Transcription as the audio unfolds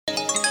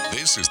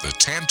This is the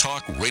Tan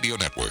Talk Radio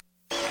Network.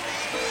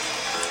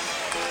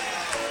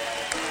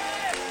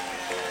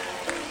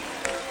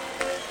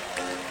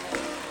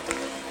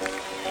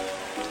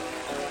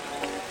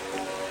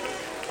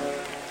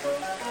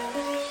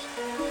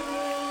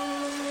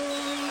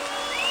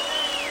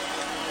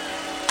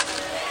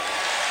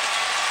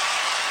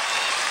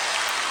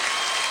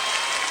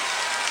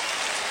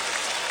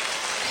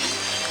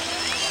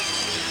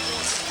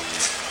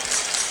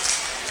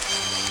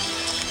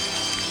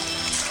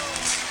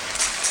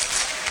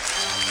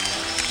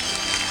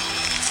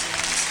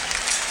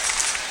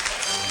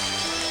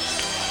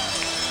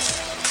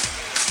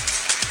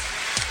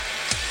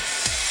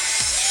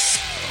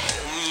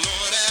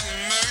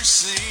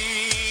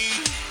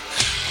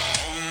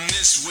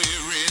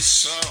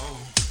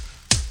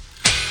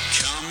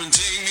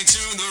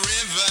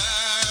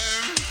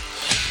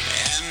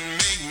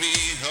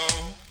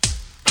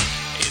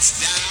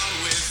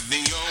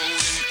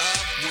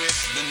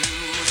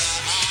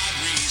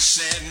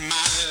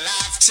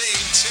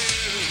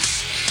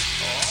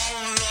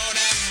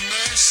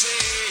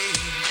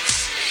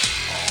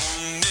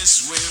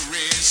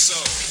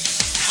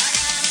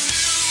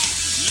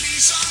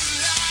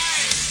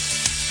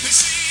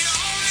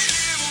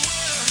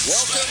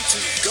 Welcome to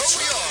Go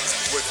Yard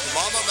with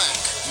Mama Mac,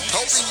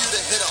 helping you to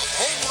hit a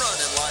home run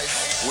in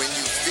life when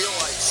you feel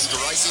like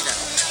striking out.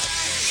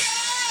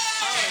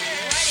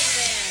 Alrighty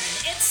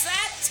then, it's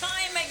that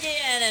time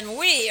again, and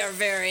we are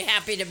very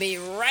happy to be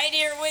right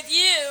here with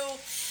you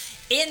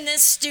in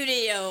this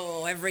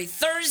studio every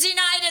Thursday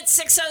night at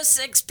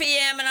 6:06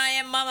 p.m. And I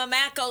am Mama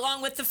Mac,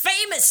 along with the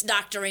famous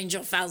Dr.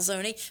 Angel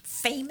Falzoni.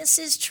 Famous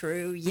is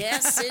true.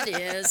 Yes, it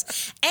is.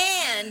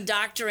 And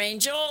Dr.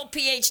 Angel,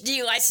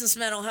 PhD, licensed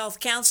mental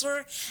health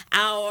counselor,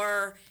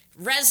 our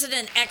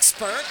resident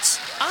expert.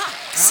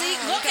 See,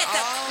 look at the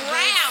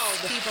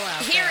crowd people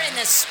out here there in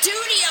the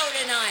studio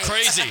tonight.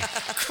 Crazy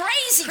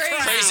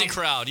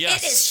crowd,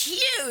 yes. It is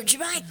huge.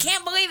 I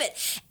can't believe it.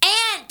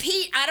 And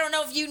Pete, I don't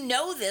know if you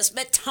know this,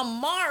 but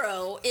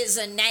tomorrow is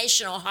a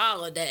national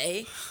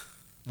holiday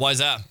Why is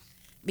that?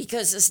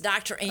 because it's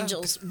Dr.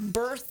 Angel's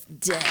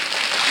birthday.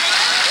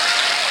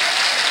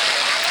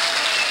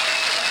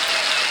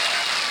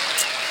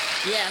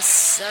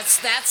 Yes,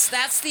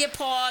 that's the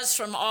applause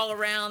from all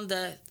around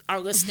our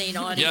listening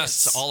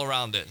audience. Yes, all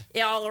around it.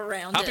 Yeah, all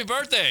around Happy it.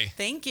 birthday.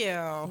 Thank you.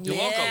 You're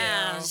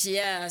welcome.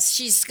 Yes.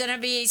 She's going to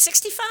be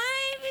 65,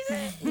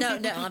 is it? No,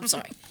 I'm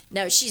sorry.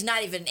 No, she's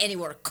not even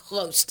anywhere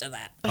close to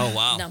that Oh,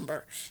 wow.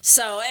 number.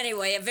 So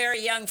anyway, a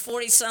very young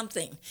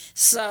 40-something.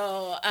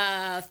 So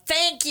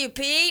thank you,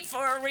 Pete,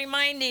 for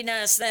reminding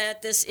us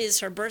that this is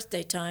her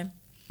birthday time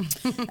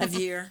of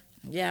year.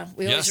 Yeah,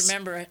 we always Yes.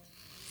 remember it.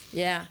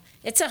 Yeah.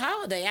 It's a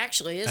holiday,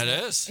 actually, isn't it?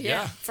 It is,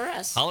 yeah. For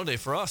us. Holiday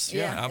for us.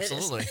 Yeah, Yeah, it is.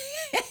 absolutely.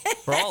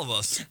 For all of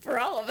us. For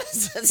all of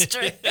us, that's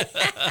true. All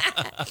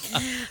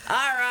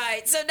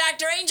right. So,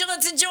 Dr. Angel,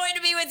 it's a joy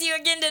to be with you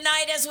again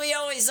tonight, as we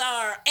always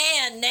are.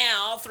 And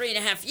now,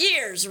 3.5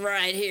 years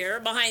right here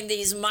behind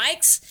these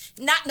mics,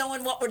 not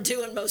knowing what we're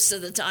doing most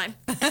of the time.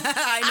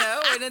 I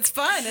know, and it's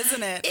fun,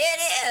 isn't it? It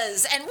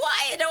is. And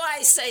why do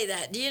I say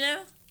that? Do you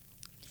know?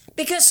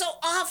 Because so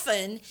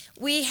often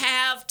we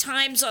have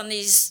times on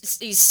these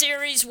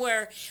series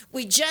where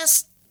we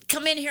just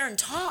come in here and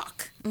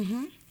talk.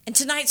 Mm-hmm. And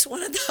tonight's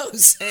one of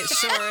those. It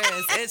sure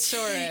is. It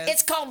sure is.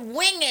 It's called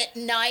Wing It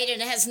Night,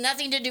 and it has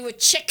nothing to do with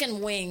chicken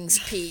wings,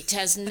 Pete. It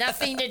has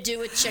nothing to do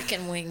with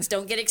chicken wings.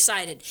 Don't get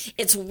excited.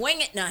 It's Wing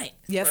It Night.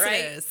 Yes, right?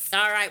 it is.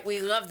 All right,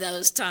 we love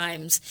those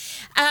times.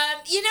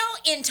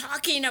 In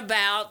talking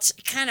about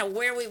kind of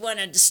where we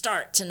wanted to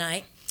start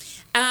tonight,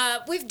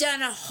 we've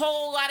done a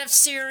whole lot of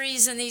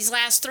series in these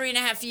last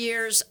 3.5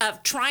 years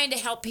of trying to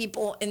help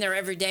people in their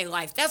everyday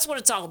life. That's what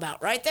it's all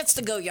about, right? That's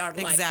the Go Yard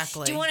life.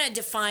 Exactly. Do you want to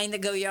define the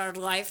Go Yard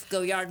life? Go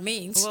Yard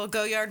means? Well,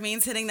 Go Yard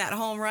means hitting that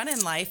home run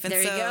in life. And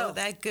There you so go.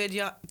 that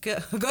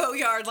Go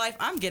Yard life,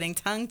 I'm getting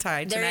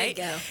tongue-tied There tonight,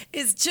 you go.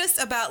 is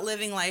just about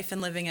living life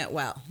and living it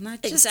well,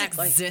 not just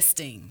Exactly.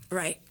 existing.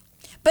 Right.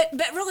 But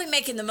really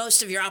making the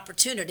most of your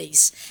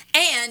opportunities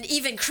and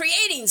even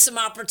creating some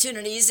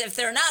opportunities if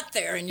they're not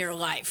there in your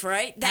life,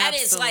 right? That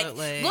is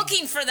Absolutely. like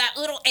looking for that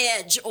little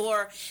edge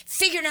or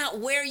figuring out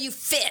where you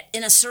fit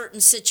in a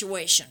certain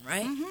situation,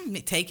 right?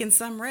 Taking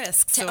some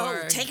risks.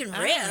 Taking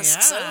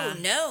risks. Yeah. Oh,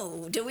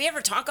 no. Do we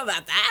ever talk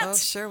about that? Oh,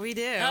 sure we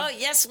do. Oh,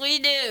 yes, we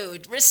do.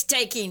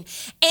 Risk-taking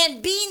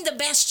and being the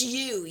best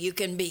you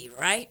can be,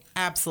 right?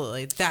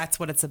 Absolutely. That's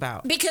what it's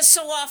about. Because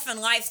so often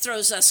life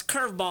throws us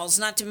curveballs,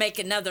 not to make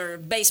another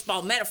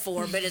baseball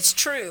metaphor, but it's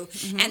true.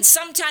 And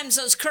sometimes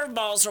those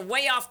curveballs are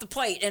way off the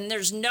plate, and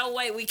there's no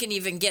way we can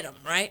even get them,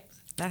 right?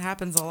 That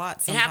happens a lot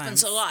It sometimes.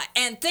 happens a lot.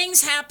 And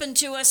things happen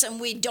to us, and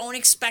we don't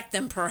expect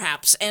them,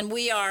 perhaps. And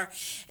we are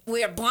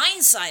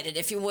blindsided,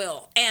 if you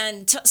will.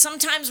 And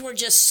sometimes we're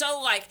just so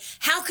like,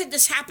 how could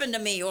this happen to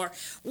me? Or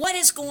what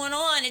is going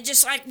on? And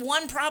just like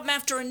one problem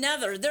after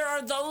another. There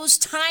are those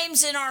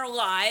times in our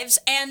lives.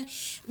 And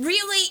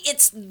really,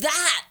 it's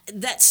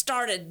that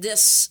started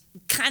this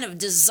kind of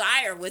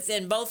desire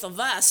within both of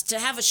us to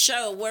have a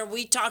show where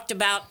we talked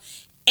about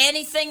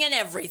anything and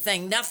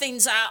everything.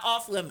 Nothing's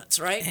off limits,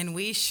 right? And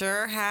we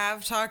sure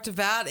have talked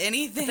about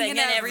anything and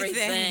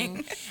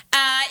everything.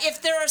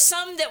 If there are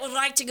some that would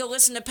like to go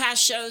listen to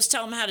past shows,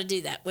 tell them how to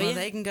do that, will Well, you?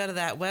 they can go to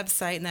that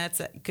website, and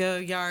that's at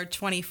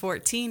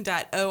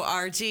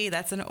goyard2014.org.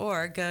 That's an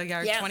org,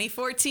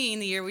 goyard2014,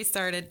 the year we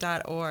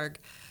started.org.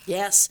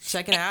 Yes.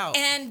 Check it out.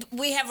 And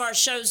we have our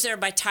shows there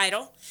by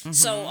title.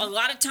 So a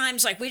lot of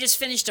times, like we just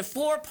finished a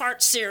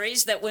 4-part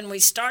series that when we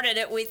started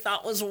it, we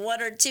thought was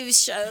 1 or 2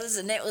 shows,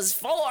 and it was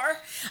 4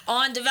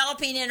 on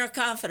developing inner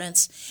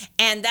confidence.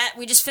 And that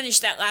we just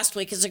finished that last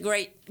week. It's a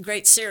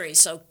great series.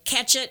 So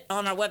catch it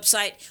on our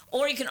website,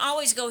 or you can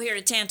always go here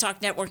to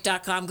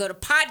tantalknetwork.com, go to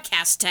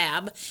podcast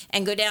tab,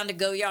 and go down to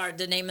Go Yard,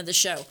 the name of the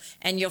show,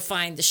 and you'll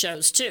find the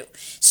shows too.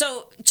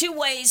 So 2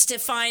 ways to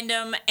find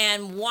them,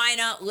 and why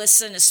not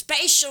listen,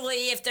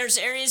 especially if there's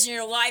areas in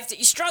your life that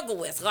you struggle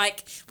with.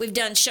 Like we've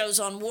done shows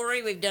on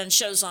worry, we've done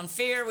shows on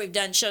fear, we've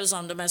done shows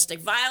on domestic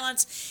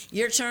violence.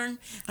 Your turn.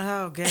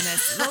 Oh,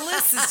 goodness. The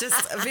list is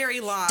just very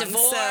long.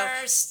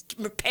 Divorce,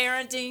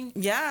 parenting.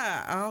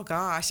 Yeah. Oh,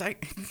 gosh.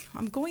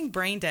 I'm going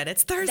brain dead.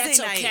 It's Thursday That's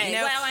night. okay. You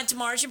know? Well, and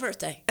tomorrow's your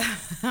birthday.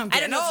 I'm I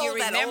don't know if you old,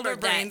 that remember older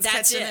that. brain's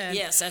That's catching it. in.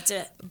 Yes, that's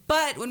it.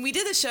 But when we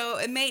did the show,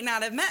 it may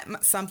not have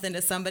meant something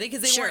to somebody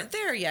because they Sure. weren't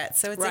there yet.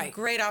 So it's a Right.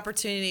 great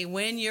opportunity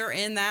when you're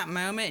in that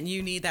moment and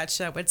you need that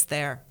show. It's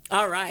there.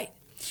 All right.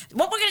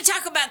 What we're going to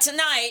talk about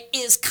tonight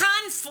is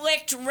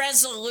conflict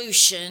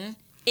resolution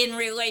in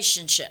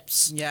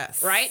relationships.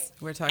 Yes. Right?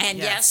 We're talking. And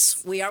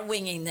yes, we are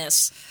winging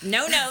this.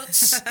 No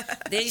notes.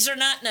 These are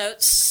not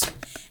notes.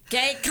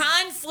 Okay,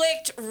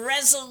 conflict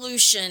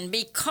resolution,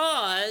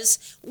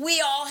 because we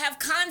all have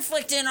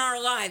conflict in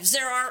our lives.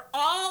 There are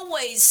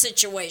always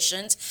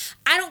situations.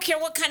 I don't care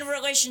what kind of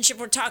relationship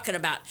we're talking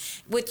about,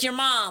 with your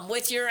mom,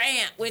 with your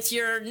aunt, with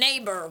your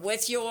neighbor,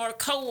 with your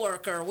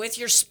coworker, with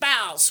your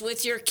spouse,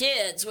 with your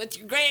kids, with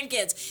your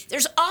grandkids.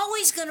 There's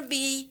always going to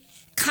be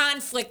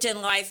conflict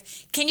in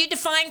life. Can you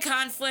define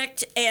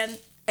conflict? And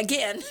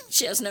again,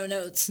 she has no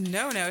notes.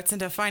 No notes in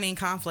defining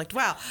conflict.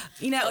 Well,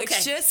 Okay.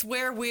 it's just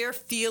where we're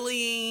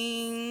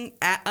feeling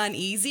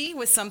uneasy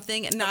with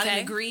something, not in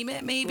Okay.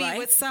 agreement maybe Right.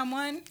 with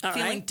someone, All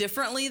feeling right.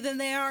 differently than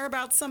they are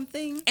about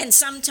something. And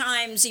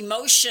sometimes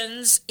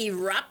emotions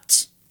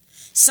erupt.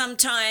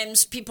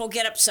 Sometimes people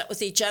get upset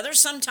with each other.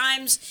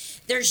 Sometimes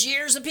there's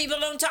years that people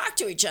don't talk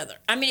to each other.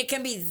 I mean, it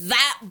can be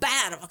that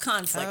bad of a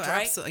conflict,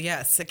 right? Absolutely.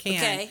 Yes, it can.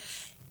 Okay.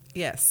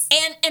 Yes.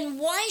 And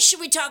why should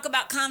we talk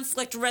about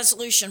conflict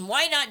resolution?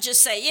 Why not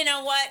just say, you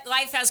know what,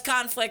 life has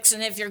conflicts,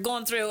 and if you're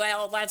going through,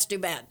 well, that's too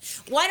bad.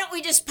 Why don't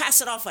we just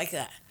pass it off like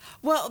that?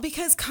 Well,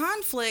 because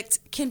conflict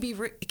can be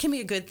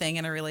a good thing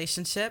in a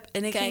relationship,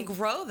 and it Okay. can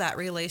grow that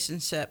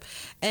relationship,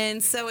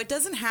 and so it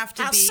doesn't have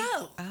to How be.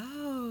 so?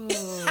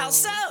 Oh, How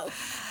so?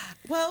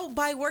 Well,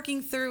 by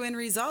working through and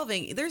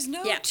resolving. There's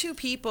no Yeah. two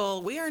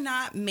people. We are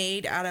not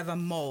made out of a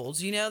mold.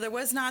 There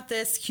was not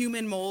this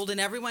human mold,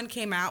 and everyone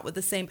came out with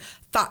the same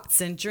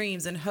thoughts and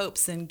dreams and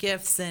hopes and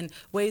gifts and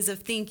ways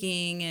of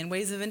thinking and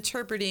ways of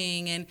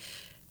interpreting, and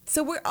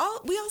so we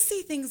all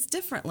see things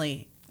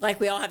differently. Like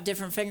we all have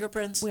different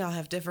fingerprints? We all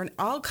have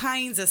all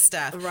kinds of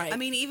stuff. Right. I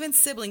mean, even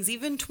siblings,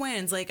 even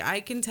twins. Like, I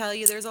can tell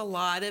you there's a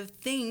lot of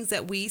things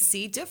that we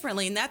see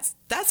differently. And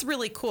that's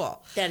really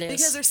cool. That is.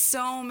 Because there's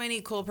so many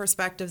cool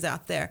perspectives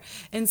out there.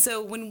 And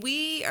so when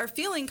we are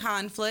feeling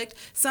conflict,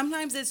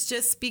 sometimes it's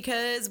just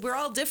because we're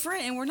all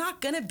different and we're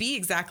not going to be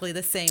exactly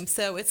the same.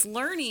 So it's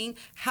learning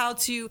how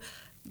to,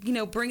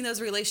 bring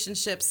those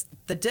relationships,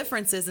 the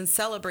differences, and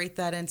celebrate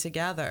that in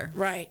together.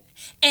 Right.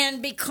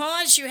 And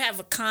because you have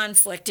a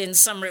conflict in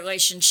some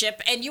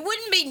relationship, and you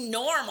wouldn't be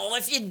normal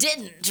if you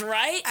didn't,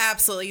 right?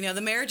 Absolutely.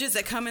 The marriages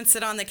that come and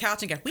sit on the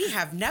couch and go, we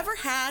have never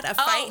had a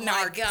fight in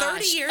our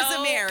 30 years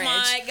of marriage.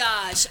 Oh, my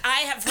gosh.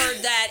 I have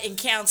heard that in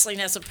counseling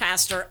as a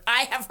pastor.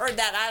 I have heard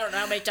that I don't know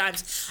how many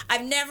times.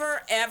 I've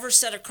never, ever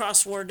said a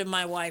cross word to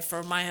my wife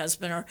or my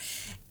husband or...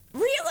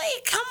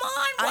 Really? Come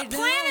on. What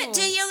planet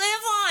do you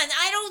live on?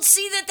 I don't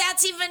see that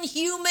that's even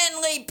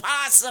humanly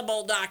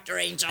possible, Dr.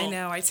 Angel. I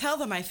know. I tell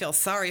them I feel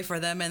sorry for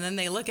them, and then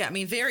they look at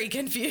me very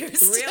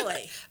confused.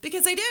 Really?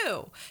 Because I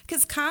do.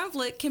 Because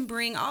conflict can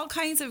bring all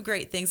kinds of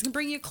great things. It can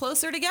bring you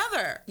closer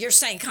together. You're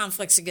saying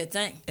conflict's a good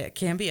thing. It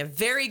can be a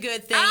very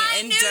good thing I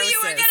in knew doses. you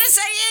were going to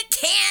say it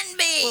can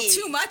be. Well,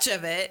 too much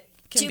of it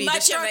can Too be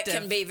much destructive. of it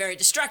can be very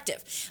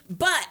destructive.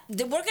 But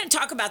we're going to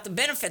talk about the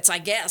benefits, I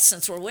guess,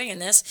 since we're winging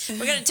this.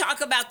 We're going to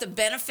talk about the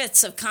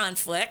benefits of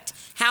conflict,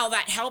 how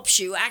that helps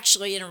you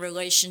actually in a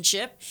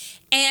relationship,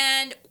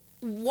 and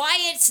why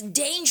it's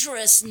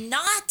dangerous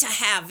not to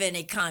have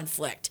any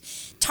conflict.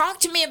 Talk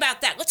to me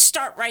about that. Let's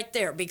start right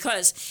there,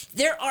 because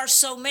there are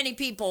so many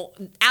people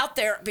out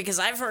there, because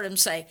I've heard them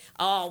say,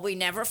 oh, we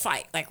never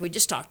fight, like we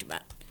just talked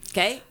about.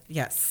 Okay?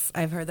 Yes,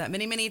 I've heard that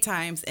many, many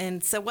times.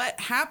 And so what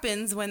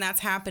happens when that's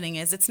happening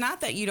is it's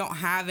not that you don't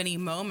have any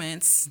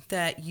moments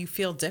that you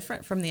feel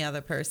different from the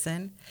other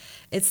person.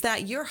 It's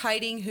that you're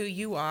hiding who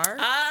you are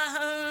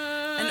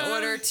in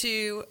order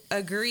to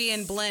agree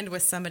and blend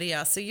with somebody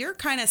else. So you're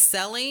kind of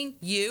selling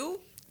you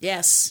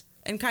Yes.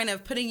 and kind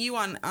of putting you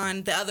on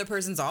the other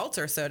person's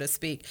altar, so to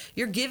speak.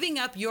 You're giving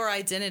up your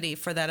identity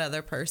for that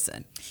other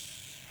person.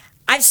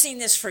 I've seen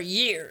this for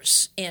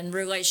years in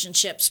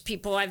relationships,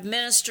 people I've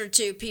ministered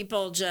to,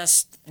 people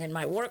just in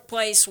my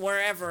workplace,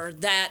 wherever,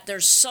 that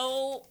there's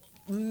so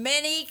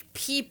many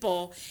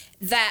people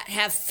that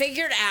have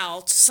figured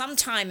out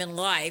sometime in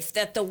life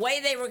that the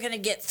way they were going to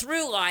get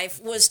through life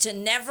was to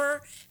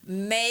never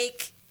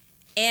make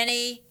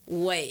any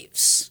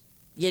waves.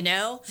 You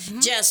know,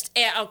 just,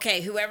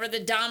 okay, whoever the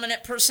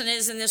dominant person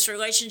is in this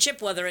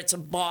relationship, whether it's a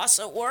boss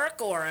at work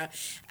or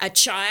a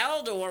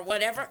child or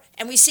whatever.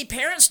 And we see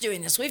parents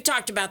doing this. We've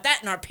talked about that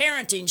in our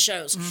parenting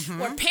shows,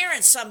 where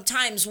parents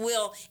sometimes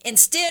will,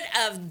 instead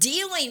of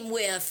dealing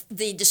with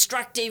the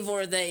destructive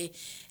or the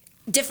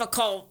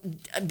difficult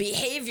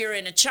behavior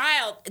in a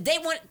child, they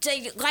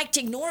like to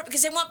ignore it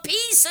because they want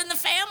peace in the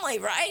family,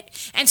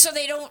 right? And so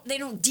they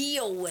don't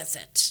deal with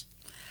it.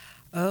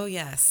 Oh,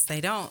 yes, they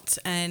don't.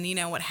 And, you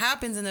know, what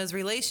happens in those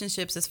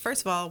relationships is,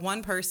 first of all,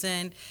 one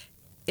person,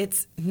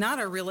 it's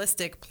not a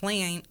realistic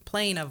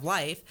plane of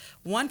life.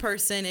 One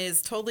person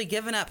is totally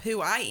giving up who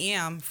I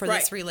am for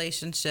this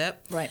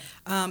relationship. Right.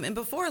 And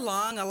before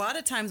long, a lot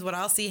of times what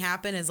I'll see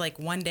happen is like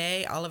one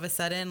day, all of a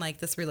sudden, like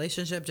this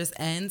relationship just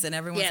ends and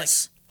everyone's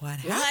like, what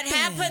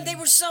happened? They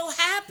were so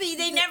happy.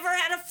 They never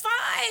had a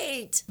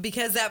fight.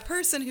 Because that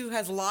person who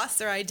has lost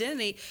their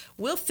identity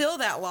will feel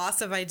that loss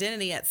of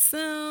identity at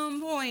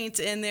some point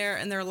in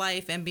their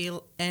life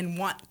and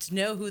want to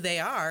know who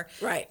they are.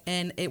 Right.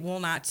 And it will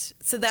not.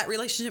 So that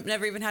relationship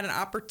never even had an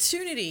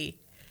opportunity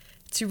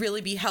to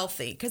really be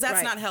healthy, because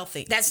that's not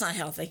healthy. That's not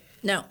healthy.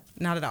 No.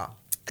 Not at all.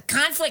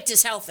 Conflict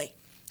is healthy.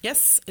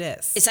 Yes, it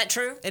is. Is that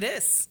true? It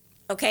is.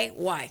 Okay.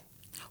 Why?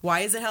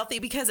 Why is it healthy?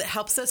 Because it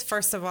helps us,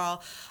 first of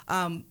all,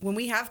 when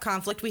we have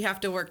conflict, we have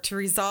to work to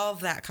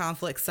resolve that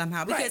conflict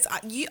somehow. Because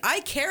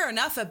I care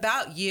enough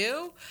about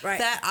you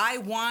that I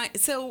want.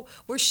 So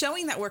we're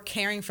showing that we're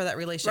caring for that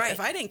relationship. Right.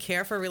 If I didn't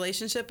care for a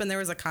relationship and there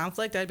was a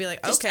conflict, I'd be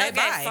like, Just, okay,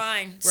 bye.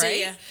 Fine. Right?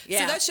 See ya. Yeah.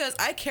 So that shows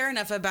I care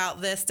enough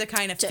about this to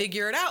kind of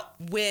figure it out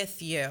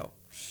with you.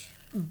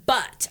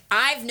 But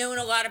I've known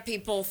a lot of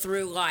people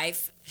through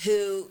life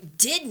who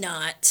did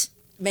not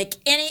make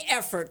any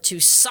effort to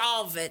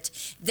solve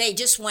it. They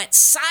just went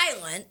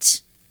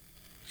silent.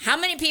 How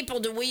many people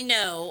do we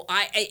know?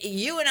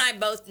 You and I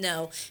both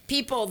know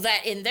people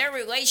that in their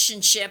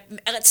relationship,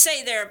 let's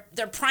say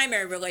their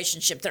primary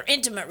relationship, their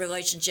intimate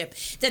relationship,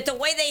 that the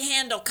way they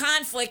handle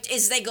conflict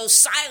is they go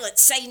silent,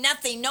 say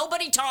nothing.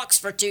 Nobody talks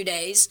for 2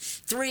 days,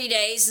 3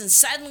 days, and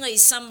suddenly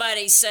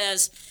somebody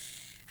says,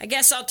 I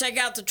guess I'll take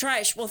out the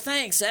trash. Well,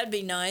 thanks. That'd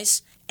be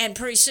nice. And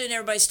pretty soon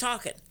everybody's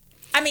talking.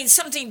 I mean,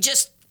 something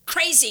just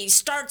crazy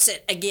starts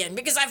it again,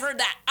 because I've heard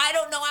that I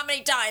don't know how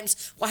many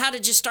times. Well, how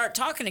did you start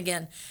talking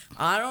again?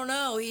 I don't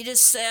know. He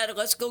just said,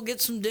 let's go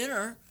get some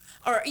dinner.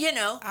 Or, you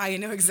know. I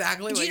know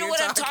exactly what you're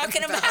talking I'm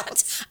talking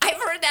about. I've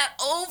heard that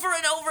over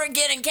and over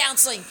again in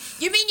counseling.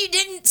 You mean you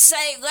didn't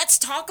say, let's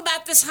talk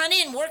about this,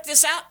 honey, and work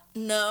this out?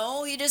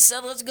 No, he just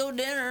said, let's go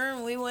dinner,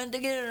 and we went to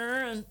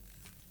dinner. And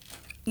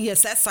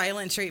yes, that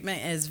silent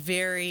treatment is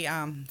very,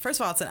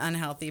 first of all, it's an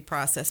unhealthy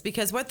process,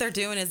 because what they're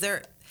doing is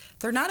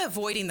they're not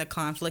avoiding the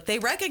conflict. They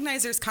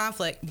recognize there's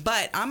conflict,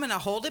 but I'm going to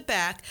hold it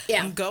back.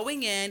 Yeah. I'm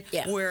going in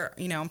where,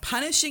 I'm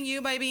punishing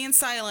you by being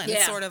silent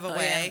in sort of a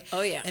way.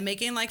 Oh, yeah. And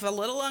making life a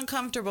little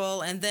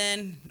uncomfortable. And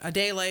then a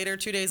day later,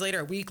 2 days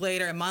later, a week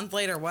later, a month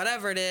later,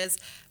 whatever it is,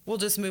 we'll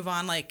just move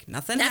on like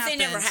nothing happened.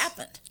 Nothing ever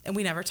happened. And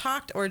we never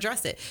talked or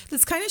addressed it.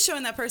 It's kind of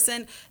showing that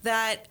person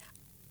that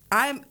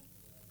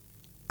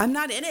I'm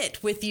not in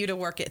it with you to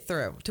work it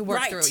through,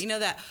 through. You know,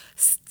 that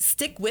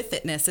stick with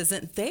itness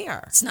isn't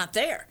there. It's not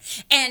there.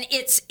 And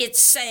it's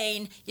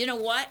saying, you know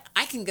what?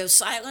 I can go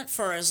silent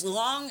for as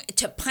long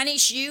to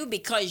punish you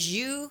because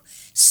you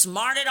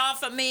smarted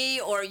off of me,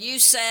 or you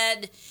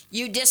said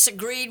you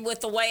disagreed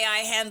with the way I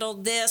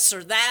handled this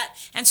or that.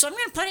 And so I'm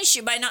going to punish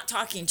you by not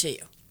talking to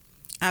you.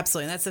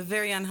 Absolutely. That's a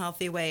very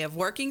unhealthy way of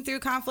working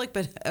through conflict,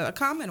 but a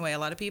common way. A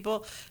lot of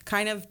people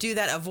kind of do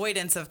that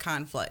avoidance of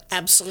conflict.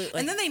 Absolutely.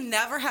 And then they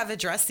never have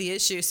addressed the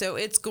issue, so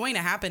it's going to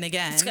happen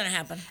again. It's going to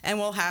happen. And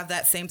we'll have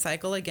that same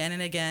cycle again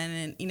and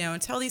again, and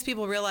until these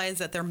people realize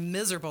that they're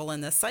miserable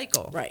in this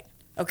cycle. Right.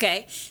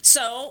 Okay.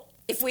 So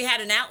if we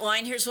had an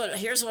outline, here's what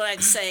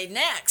I'd say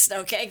next,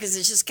 okay, because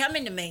it's just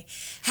coming to me.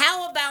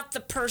 How about the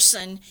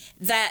person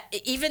that,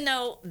 even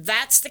though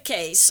that's the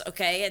case,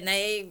 okay, and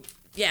they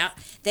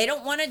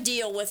don't want to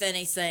deal with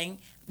anything,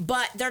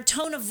 but their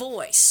tone of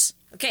voice.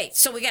 Okay,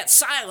 so we got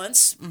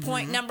silence,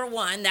 point number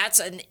one. That's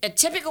a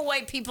typical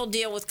way people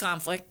deal with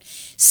conflict.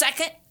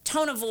 Second,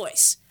 tone of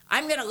voice.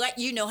 I'm going to let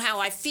you know how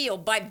I feel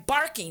by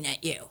barking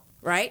at you,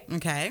 right?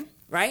 Okay.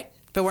 Right?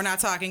 But we're not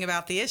talking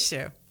about the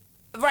issue.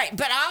 Right,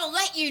 but I'll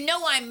let you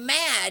know I'm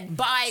mad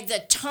by the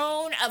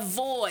tone of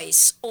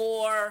voice,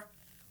 or,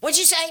 what'd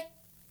you say?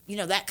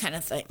 That kind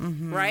of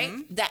thing, right?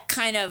 That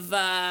kind of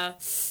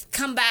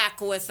come back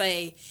with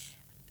a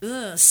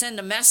send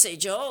a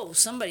message. Oh,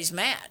 somebody's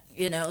mad.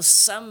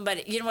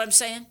 Somebody. You know what I'm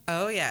saying?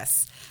 Oh,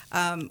 yes.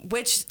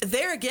 Which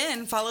there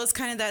again follows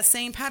kind of that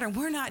same pattern.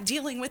 We're not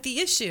dealing with the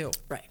issue.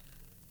 Right.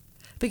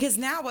 Because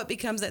now what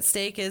becomes at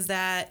stake is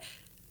that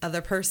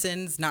other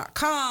person's not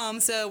calm,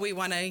 so we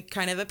want to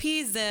kind of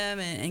appease them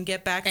and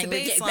get back to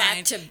baseline. Get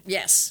back to,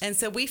 yes. And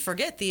so we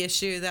forget the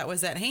issue that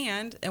was at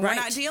hand, and we're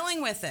not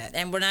dealing with it.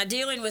 And we're not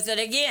dealing with it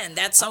again.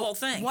 That's the whole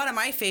thing. One of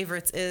my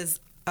favorites is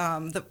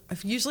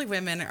usually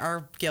women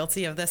are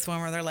guilty of this one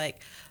where they're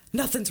like,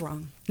 nothing's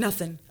wrong.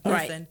 Nothing.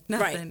 Right.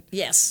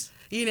 Yes.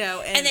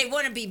 And they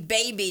want to be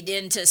babied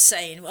into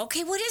saying,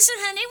 okay, what is it,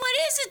 honey? What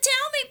is it?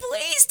 Tell me,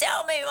 please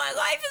tell me. My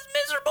life is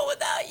miserable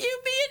without you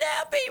being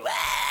happy.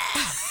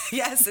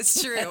 Yes,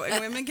 it's true.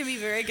 And women can be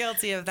very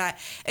guilty of that.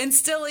 And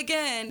still,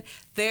 again,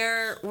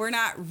 we're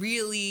not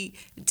really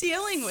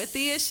dealing with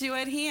the issue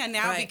at hand.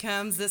 Now it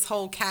becomes this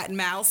whole cat and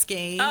mouse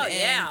game. Oh,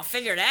 yeah. I'll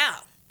figure it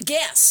out.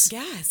 Yes.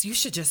 Yes, you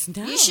should just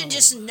know. You should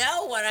just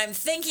know what I'm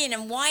thinking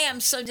and why I'm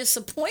so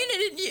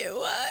disappointed in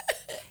you.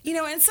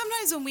 And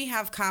sometimes when we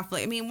have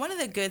conflict, one of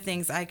the good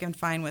things I can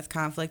find with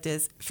conflict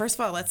is, first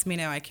of all, it lets me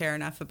know I care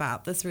enough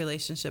about this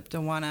relationship to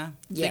want to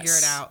figure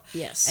it out.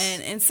 Yes.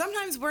 And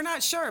sometimes we're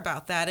not sure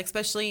about that,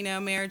 especially,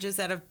 marriages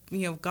that have,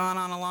 gone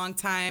on a long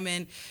time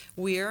and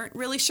we aren't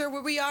really sure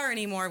where we are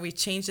anymore. We've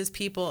changed as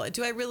people.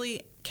 Do I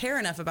really care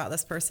enough about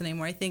this person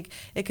anymore? I think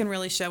it can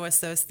really show us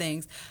those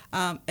things.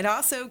 It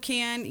also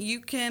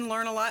you can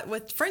learn a lot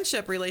with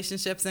friendship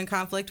relationships and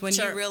conflict when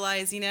you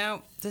realize,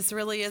 this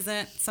really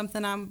isn't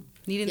something I'm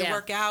needing to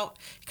work out.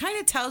 It kind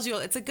of tells you,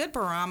 it's a good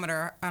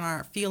barometer on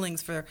our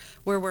feelings for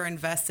where we're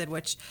invested,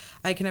 which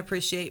I can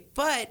appreciate.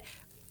 But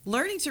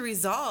learning to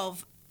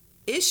resolve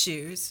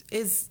issues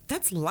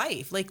that's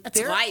life.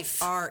 There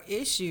are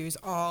issues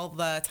all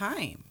the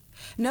time.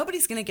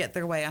 Nobody's going to get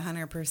their way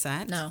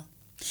 100%. No.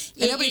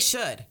 And nobody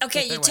should.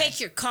 Okay, you take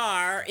your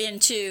car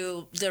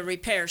into the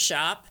repair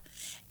shop,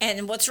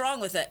 and what's wrong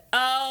with it?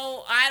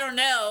 Oh, I don't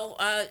know.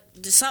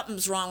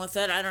 Something's wrong with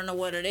it. I don't know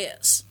what it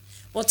is.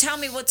 Well, tell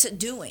me, what's it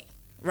doing,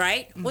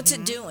 right? Mm-hmm. What's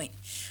it doing?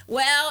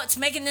 Well, it's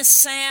making this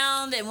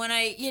sound, and when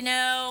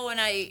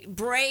I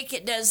brake,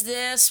 it does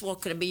this. Well,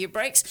 could it be your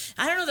brakes?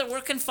 I don't know. They're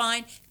working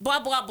fine.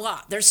 Blah, blah,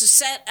 blah. There's a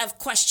set of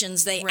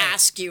questions they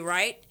ask you,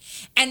 right?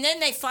 And then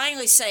they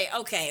finally say,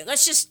 okay,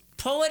 let's just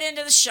pull it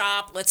into the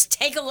shop. Let's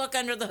take a look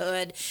under the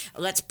hood.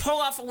 Let's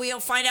pull off a wheel,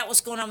 find out what's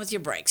going on with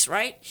your brakes,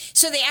 right?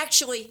 So they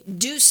actually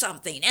do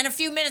something. And a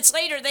few minutes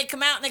later, they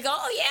come out and they go,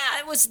 oh, yeah,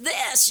 it was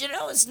this.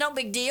 It's no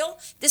big deal.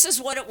 This is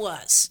what it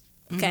was,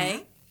 okay?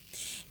 Mm-hmm.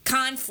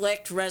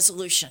 Conflict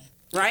resolution,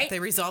 right? They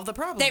resolve the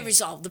problem.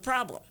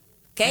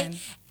 Okay?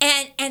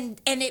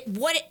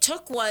 What it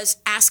took was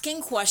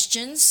asking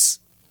questions.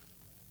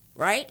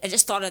 Right? I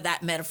just thought of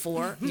that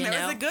metaphor.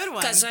 That was a good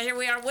one. Because here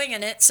we are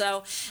winging it.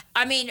 So,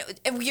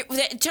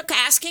 it took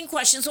asking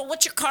questions. Well,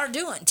 what's your car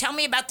doing? Tell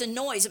me about the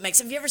noise it makes.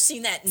 Have you ever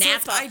seen that Napa? So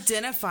it's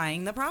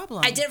identifying the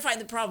problem.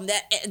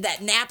 That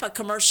Napa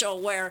commercial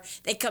where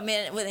they come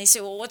in when they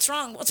say, well, what's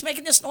wrong? What's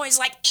making this noise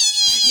like...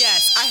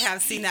 Yes, I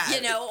have seen that.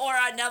 Or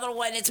another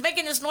one, it's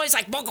making this noise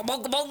like bonga,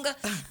 bonga, bonga.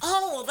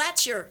 Oh, well,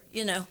 that's your,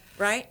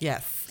 right?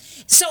 Yes.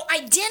 So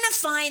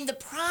identifying the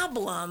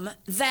problem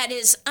that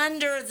is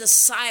under the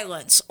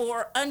silence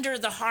or under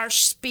the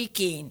harsh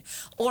speaking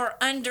or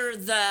under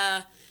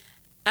the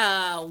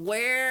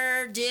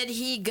where did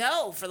he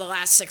go for the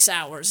last 6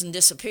 hours and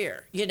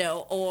disappear,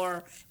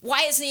 or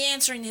why isn't he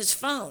answering his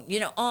phone,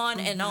 on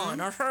and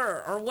on, or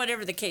her, or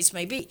whatever the case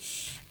may be.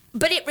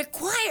 But it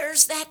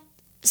requires that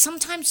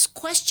sometimes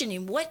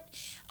questioning,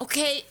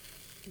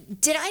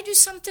 did I do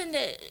something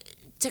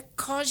to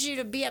cause you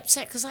to be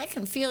upset? Because I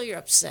can feel you're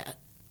upset.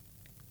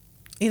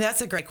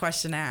 That's a great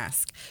question to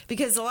ask,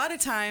 because a lot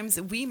of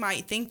times we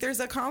might think there's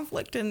a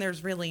conflict and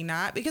there's really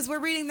not, because we're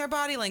reading their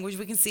body language.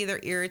 We can see they're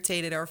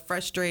irritated or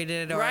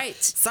frustrated or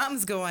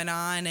something's going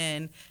on,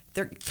 and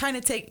they're kind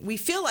of we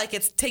feel like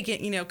it's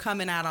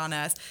coming out on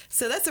us.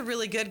 So that's a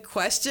really good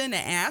question to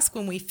ask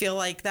when we feel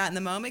like that in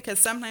the moment, because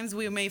sometimes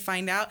we may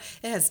find out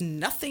it has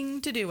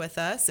nothing to do with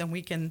us, and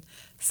we can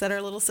set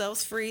our little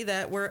selves free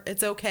that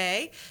it's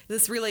okay.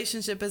 This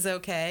relationship is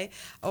okay.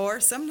 Or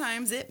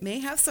sometimes it may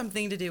have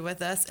something to do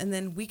with us, and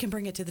then we can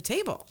bring it to the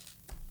table.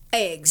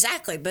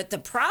 Exactly. But the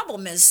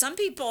problem is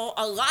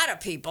a lot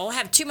of people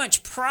have too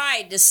much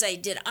pride to say,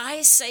 did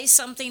I say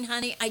something,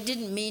 honey? I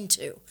didn't mean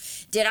to.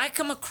 Did I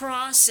come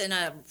across in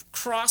a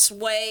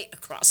crossway?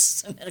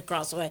 It's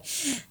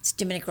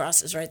too many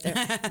crosses right there.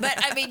 But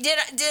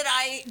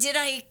did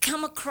I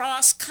come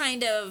across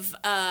kind of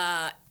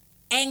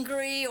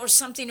angry or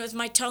something with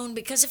my tone?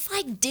 Because if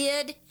I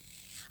did,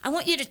 I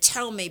want you to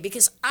tell me,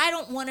 because I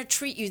don't want to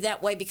treat you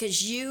that way,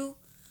 because you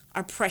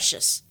are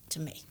precious to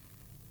me.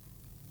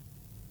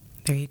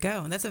 There you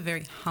go. And that's a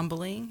very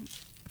humbling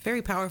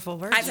Very powerful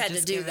words. I've you had to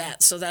just do given.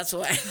 that, so that's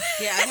why.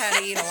 Yeah, I've had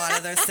to eat a lot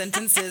of those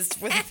sentences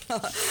through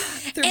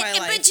my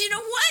life. But you know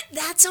what?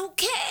 That's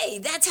okay.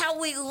 That's how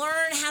we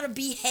learn how to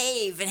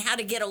behave and how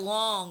to get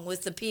along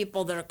with the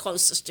people that are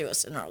closest to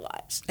us in our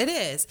lives. It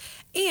is.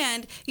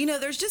 And,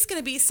 there's just going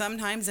to be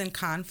sometimes in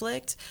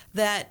conflict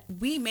that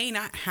we may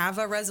not have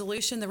a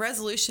resolution. The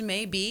resolution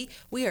may be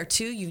we are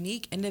two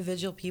unique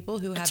individual people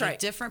who have That's a right.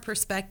 different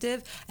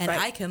perspective, and Right.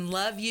 I can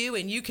love you,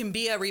 and you can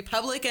be a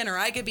Republican, or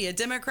I could be a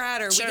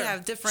Democrat, or Sure. we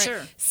have different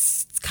Sure.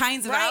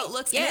 kinds of Right.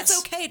 outlooks. Yes. And it's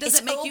okay. It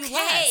doesn't make you okay.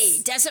 less.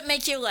 Doesn't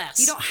make you less.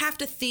 You don't have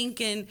to think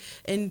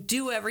and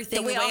do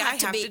everything we the way all I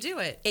have be, to do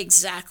it.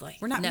 Exactly.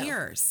 We're not No.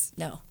 mirrors.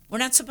 No, we're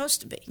not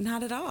supposed to be.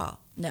 Not at all.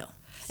 No.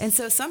 And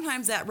so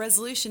sometimes that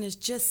resolution is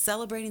just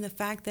celebrating the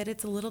fact that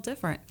it's a little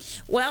different.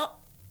 Well,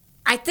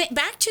 I think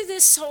back to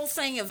this whole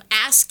thing of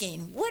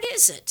asking, what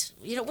is it?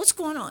 What's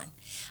going on?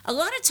 A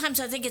lot of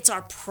times I think it's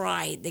our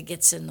pride that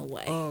gets in the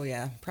way. Oh,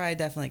 yeah. Pride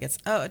definitely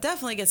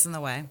gets in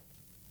the way.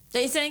 Do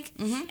you think?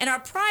 Mm-hmm. And our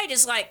pride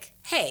is like,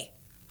 hey,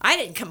 I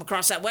didn't come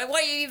across that way.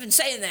 Why are you even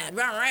saying that?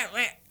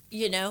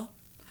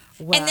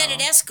 Well, And then it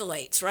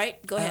escalates,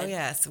 right? Go ahead. Oh,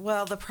 yes.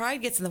 Well, the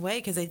pride gets in the way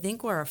because I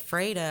think we're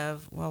afraid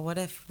of, well, what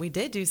if we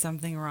did do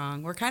something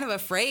wrong? We're kind of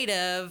afraid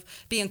of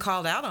being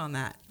called out on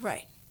that.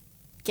 Right.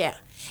 Yeah.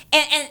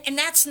 And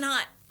that's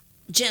not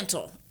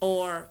gentle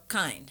or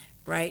kind,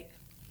 right?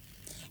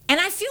 And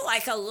I feel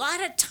like a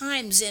lot of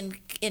times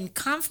in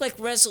conflict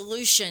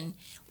resolution,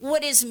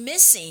 what is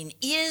missing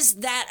is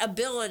that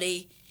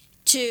ability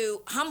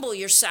to humble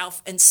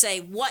yourself and say,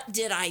 what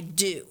did I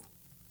do?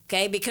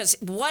 Okay, because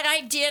what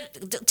I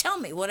did, tell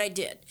me what I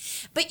did.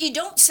 But you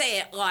don't say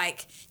it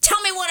like,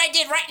 tell me what I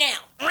did right now.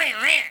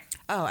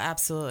 Oh,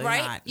 absolutely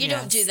Right? not. You Yes.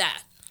 don't do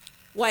that.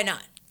 Why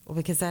not? Well,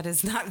 because that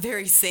is not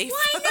very safe.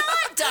 Why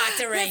not,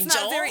 Dr. It's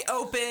Angel? not very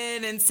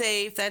open and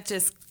safe. That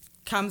just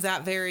comes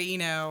out very,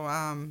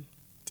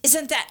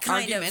 Isn't that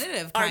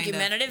Argumentative, of kind of.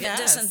 argumentative?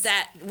 Yes.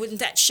 And wouldn't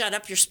that shut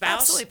up your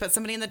spouse? absolutely put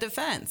somebody in the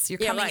defense. You're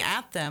Yeah, coming right.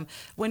 at them.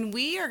 When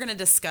we are going to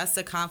discuss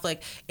a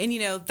conflict, and,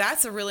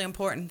 that's a really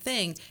important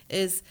thing,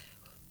 is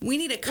we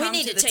need to come We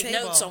need to the take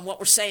table. notes on what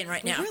we're saying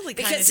right now. really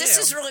kinda because this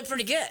do. is really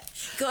pretty good.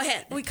 Go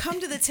ahead. We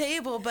come to the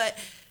table, but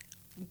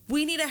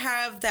we need to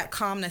have that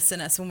calmness in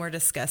us when we're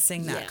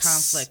discussing that Yes,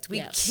 conflict. We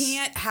yes.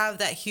 can't have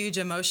that huge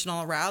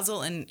emotional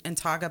arousal and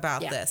talk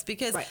about Yeah, this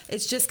because right.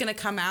 it's just going to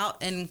come out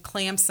and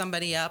clam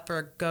somebody up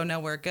or go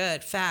nowhere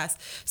good fast.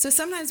 So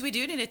sometimes we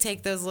do need to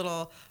take those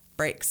little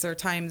breaks or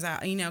times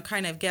out,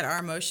 kind of get our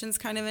emotions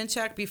kind of in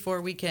check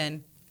before we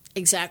can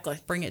Exactly.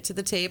 bring it to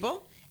the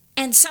table.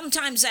 And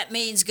sometimes that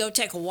means go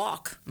take a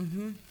walk.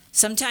 Mm-hmm.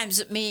 Sometimes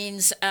it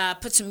means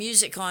put some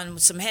music on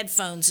with some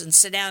headphones and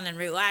sit down and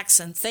relax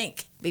and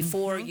think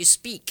before you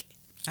speak.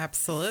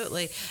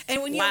 Absolutely.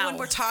 And when Wow. when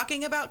we're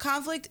talking about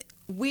conflict,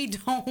 we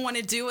don't want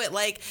to do it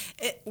like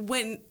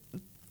when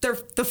the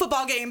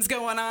football game's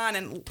going on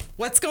and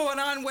what's going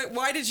on,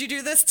 why did you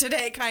do this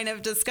today kind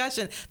of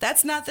discussion.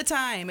 That's not the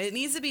time. It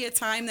needs to be a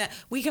time that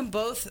we can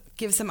both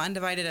give some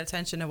undivided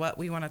attention to what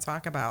we want to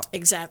talk about.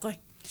 Exactly.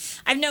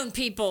 I've known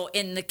people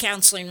in the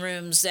counseling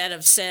rooms that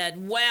have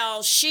said,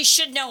 well, she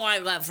should know I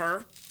love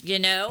her,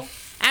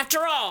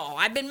 After all,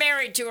 I've been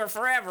married to her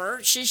forever.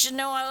 She should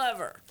know I love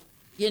her,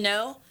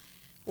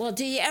 Well,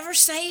 do you ever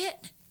say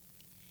it?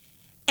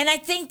 And I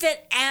think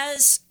that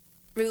as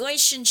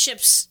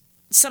relationships,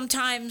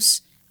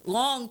 sometimes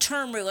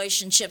long-term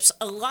relationships,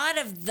 a lot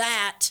of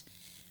that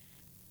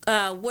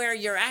where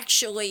you're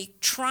actually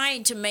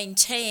trying to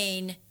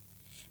maintain,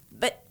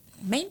 but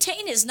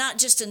maintain is not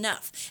just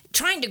enough.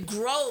 Trying to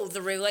grow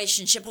the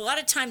relationship, a lot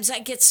of times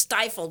that gets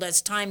stifled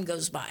as time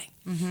goes by,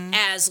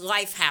 as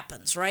life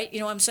happens, right? You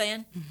know what I'm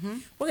saying? Mm-hmm.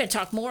 We're going to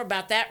talk more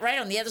about that right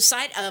on the other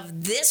side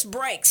of this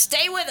break.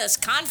 Stay with us.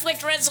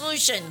 Conflict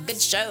resolution.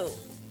 Good show.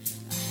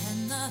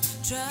 And I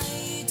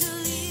tried to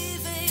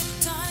leave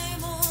a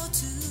time or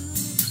two,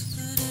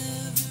 but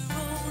every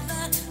road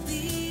that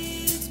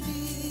leads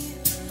me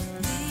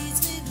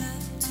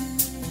back to you.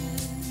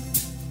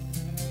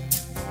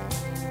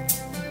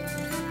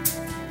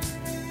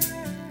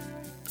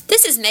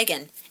 This is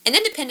Megan, an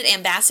independent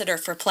ambassador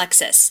for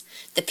Plexus,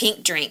 the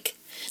pink drink.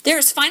 There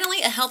is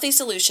finally a healthy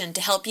solution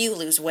to help you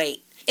lose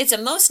weight. It's a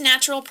most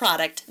natural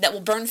product that will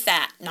burn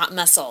fat, not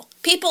muscle.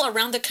 People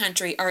around the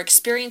country are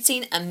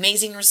experiencing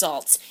amazing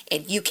results,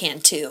 and you can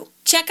too.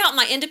 Check out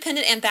my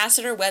independent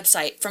ambassador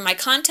website for my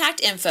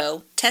contact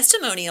info,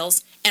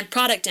 testimonials, and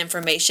product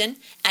information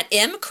at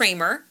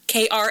mkramer,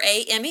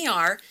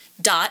 Kramer,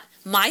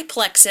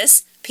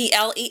 myplexus,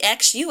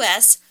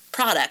 Plexus,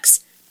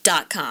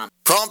 products.com.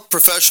 Prompt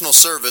professional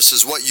service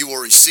is what you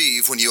will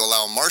receive when you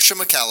allow Marcia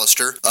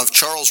McAllister of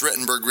Charles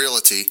Rittenberg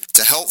Realty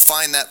to help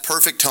find that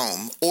perfect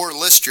home or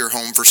list your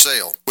home for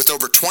sale. With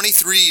over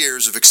 23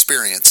 years of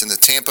experience in the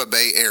Tampa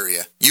Bay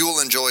area, you will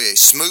enjoy a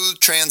smooth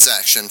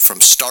transaction from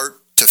start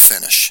to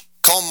finish.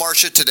 Call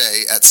Marcia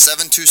today at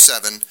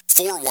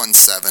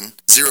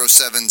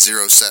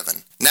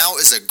 727-417-0707. Now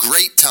is a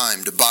great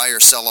time to buy or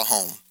sell a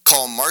home.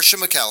 Call Marcia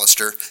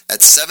McAllister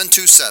at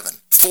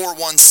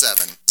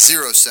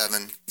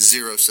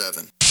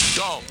 727-417-0707.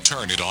 Don't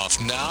turn it off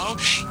now.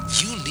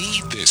 You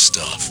need this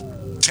stuff.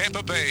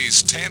 Tampa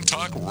Bay's Tan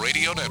Talk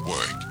Radio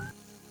Network.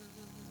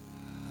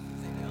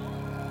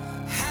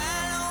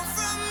 Hello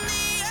from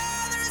the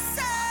other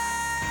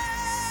side.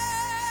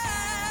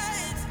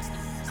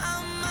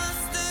 I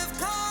must have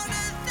called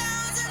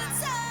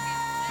 1,000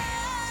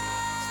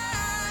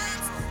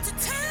 times to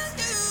tell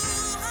you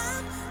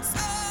I'm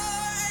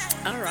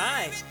sorry. All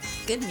right.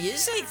 Good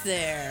music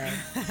there.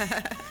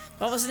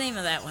 What was the name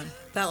of that one?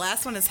 That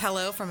last one is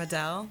Hello from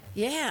Adele.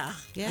 Yeah.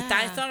 Yeah.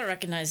 I thought I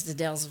recognized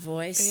Adele's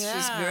voice.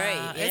 She's great.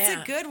 It's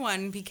Yeah. a good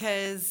one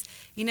because,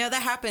 that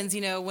happens,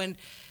 when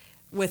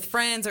with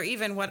friends or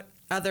even what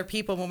other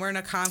people when we're in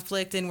a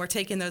conflict and we're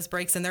taking those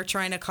breaks and they're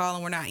trying to call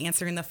and we're not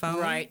answering the phone.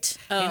 Right.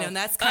 And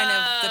that's kind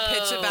of the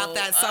pitch about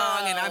that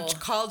song. And I've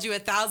called you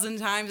 1,000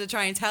 times to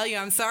try and tell you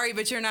I'm sorry,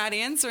 but you're not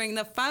answering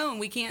the phone.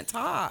 We can't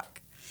talk.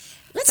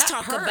 Let's That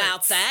talk hurts.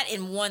 about that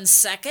in 1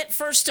 second.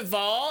 First of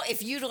all,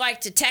 if you'd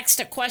like to text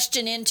a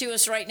question into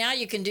us right now,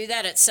 you can do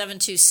that at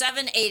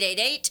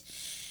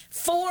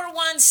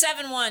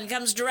 727-888-4171.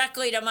 Comes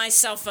directly to my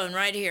cell phone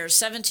right here,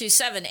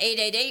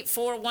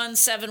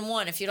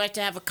 727-888-4171. If you'd like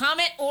to have a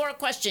comment or a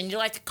question you'd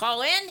like to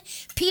call in,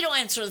 Pete will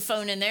answer the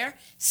phone in there,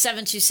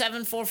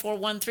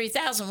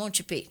 727-441-3000, won't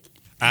you, Pete?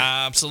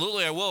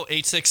 Absolutely, I will.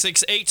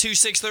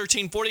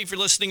 866-826-1340 if you're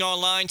listening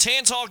online.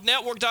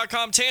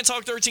 TanTalkNetwork.com,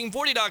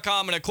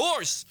 TanTalk1340.com. And, of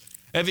course,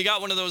 if you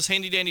got one of those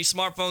handy-dandy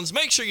smartphones,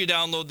 make sure you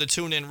download the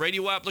TuneIn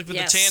Radio app. Look for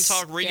Yes. the Tan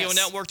Talk Radio Yes.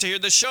 Network to hear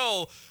the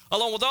show,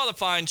 along with all the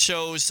fine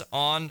shows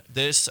on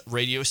this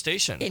radio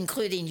station.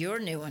 Including your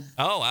new one.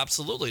 Oh,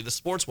 absolutely. The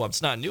Sports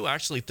Web's not new,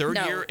 actually.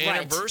 Third-year right.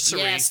 anniversary.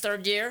 Yes,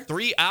 third year.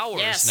 3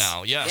 hours Yes.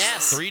 now. Yes.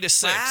 Yes. 3 to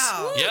 6.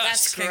 Wow. Yes.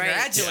 That's great.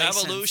 Congratulations. The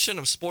evolution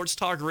of Sports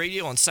Talk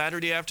Radio on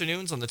Saturday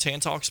afternoons on the Tan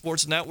Talk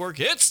Sports Network.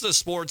 It's the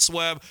Sports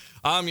Web.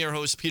 I'm your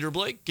host, Peter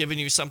Blake, giving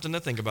you something to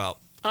think about.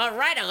 All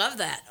right, I love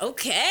that.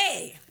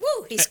 Okay.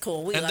 Woo, he's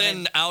cool. We And love then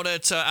him. out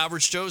at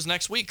Average Joe's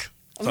next week.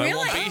 So I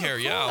won't be Really? here. Oh,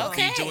 Yeah, I'll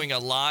cool. be doing a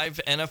live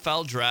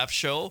NFL draft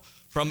show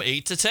from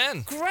 8 to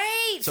 10.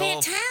 Great, So,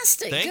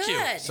 fantastic. Thank you.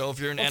 Good. So if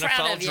you're an We're proud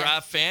NFL of you.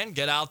 draft fan,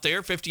 get out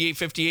there,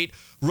 5858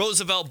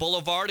 Roosevelt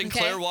Boulevard in Okay.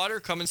 Clearwater.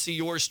 Come and see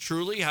yours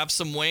truly. Have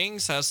some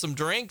wings, have some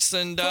drinks,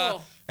 and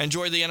Cool.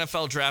 enjoy the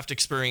NFL draft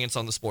experience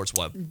on the Sports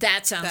Web.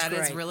 That sounds That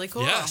great. is really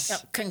cool. Yes.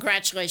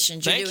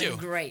 Congratulations, you're Thank doing you.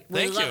 great. We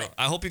Thank love you. it.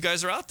 I hope you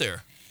guys are out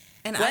there.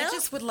 And Well- I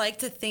just would like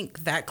to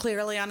think that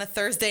clearly on a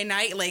Thursday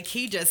night, like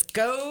he just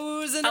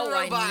goes into Oh,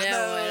 I robot know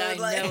mode. it. I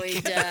know like- he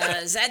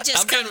does. That just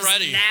I'm getting comes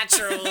ready.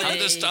 naturally.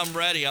 I'm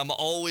ready. I'm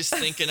always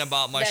thinking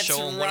about my That's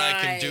show and what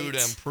I can do to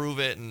right. improve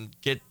it and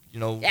get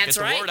That's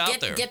the right. word out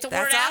there. Get the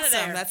That's word out of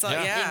awesome. there. That's all.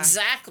 Yeah. Yeah.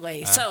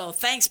 Exactly. So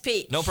thanks,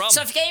 Pete. No problem.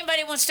 So if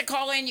anybody wants to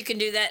call in, you can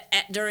do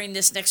that during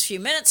this next few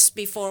minutes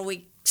before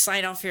we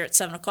sign off here at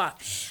 7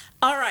 o'clock.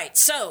 All right.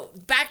 So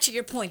back to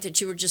your point that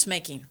you were just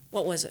making.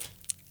 What was it?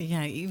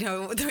 Yeah,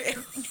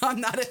 I'm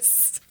not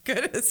as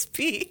good as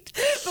Pete,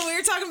 but we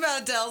were talking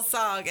about Adele's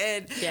song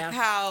and Yeah.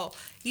 how,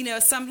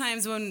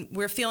 sometimes when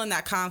we're feeling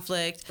that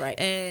conflict Right.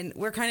 and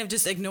we're kind of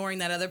just ignoring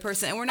that other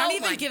person and we're not Oh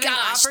even my giving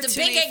gosh,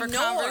 opportunity the big for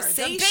ignore.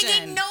 conversation. The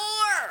big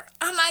ignore.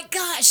 Oh my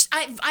gosh.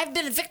 I've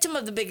been a victim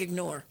of the big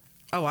ignore.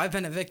 Oh, I've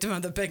been a victim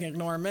of the big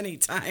ignore many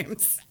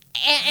times.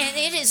 And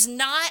it is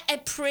not a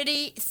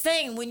pretty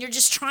thing when you're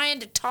just trying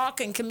to talk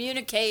and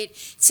communicate,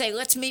 say,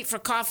 let's meet for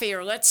coffee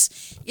or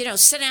let's,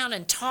 sit down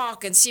and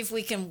talk and see if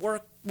we can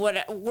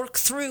work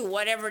through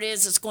whatever it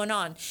is that's going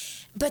on.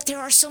 But there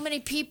are so many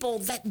people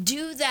that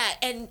do that.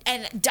 And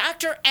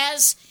Doctor,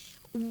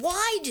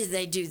 why do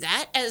they do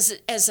that as a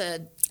It's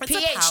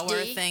PhD? a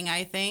power thing,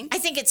 I think. I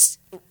think it's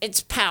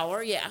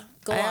power, yeah.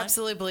 Go I on.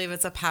 absolutely believe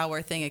it's a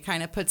power thing. It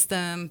kind of puts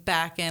them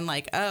back in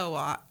like, oh,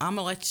 I'm going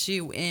to let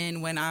you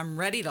in when I'm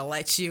ready to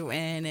let you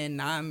in,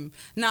 and I'm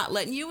not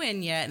letting you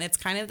in yet. And it's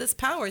kind of this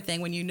power thing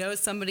when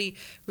somebody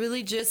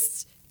really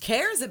just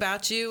cares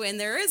about you and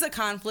there is a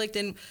conflict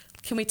and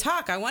can we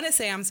talk? I want to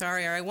say I'm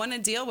sorry or I want to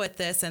deal with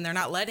this and they're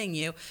not letting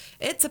you.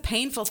 It's a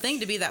painful thing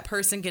to be that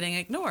person getting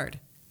ignored.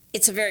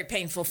 It's a very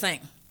painful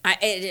thing.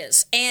 It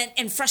is.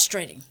 And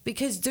frustrating.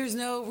 Because there's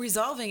no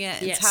resolving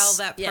it Yes, until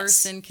that yes.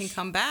 person can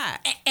come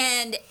back.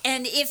 And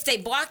if they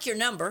block your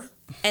number,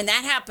 and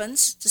that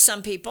happens to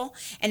some people,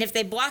 and if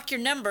they block your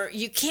number,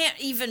 you can't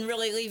even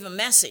really leave a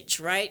message,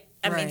 right?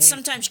 I mean, Right.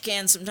 sometimes you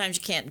can, sometimes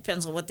you can't.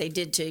 Depends on what they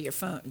did to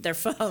their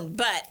phone.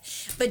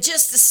 But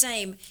just the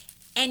same,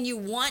 and you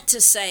want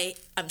to say,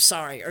 I'm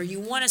sorry, or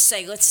you want to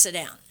say, let's sit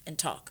down and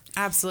talk.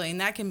 Absolutely,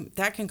 and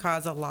that can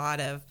cause a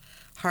lot of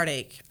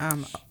heartache.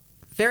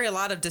 A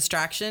lot of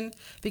distraction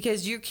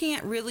because you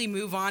can't really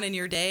move on in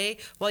your day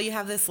while you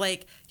have this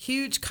like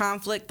huge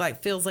conflict,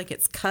 like feels like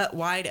it's cut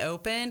wide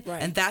open,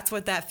 Right. and that's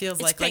what that feels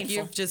It's like. painful. Like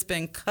you've just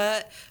been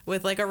cut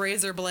with like a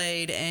razor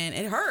blade, and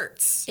it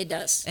hurts. It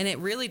does. And it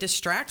really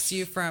distracts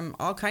you from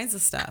all kinds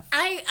of stuff.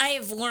 I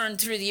have learned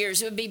through the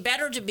years it would be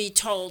better to be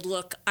told,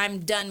 look, I'm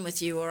done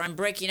with you, or I'm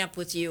breaking up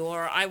with you,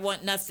 or I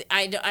want nothing.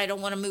 I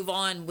don't want to move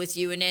on with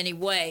you in any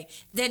way,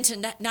 than to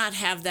not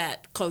have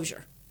that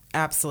closure.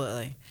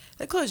 Absolutely.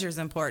 the closure is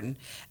important.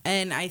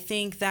 And I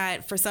think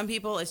that for some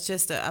people, it's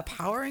just a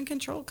power and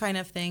control kind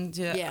of thing.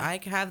 I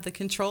have the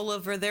control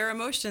over their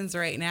emotions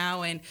right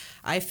now, and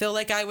I feel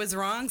like I was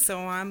wrong, so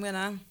I'm going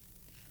to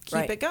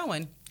keep it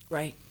going.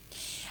 Right.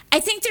 I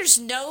think there's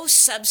no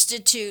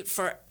substitute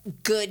for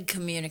good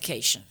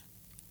communication.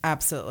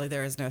 Absolutely.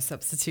 There is no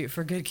substitute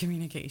for good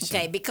communication.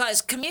 Okay,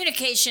 because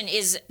communication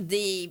is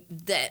the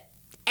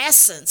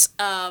essence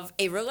of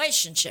a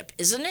relationship,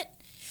 isn't it?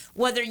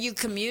 Whether you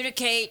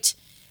communicate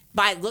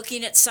by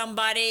looking at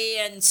somebody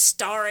and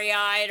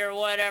starry-eyed or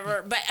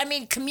whatever. But, I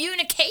mean,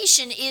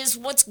 communication is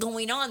what's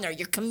going on there.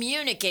 You're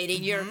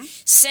communicating. You're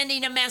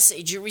sending a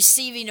message. You're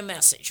receiving a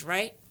message,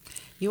 right?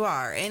 You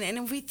are. And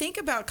if we think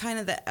about kind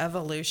of the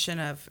evolution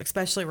of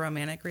especially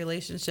romantic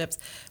relationships,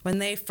 when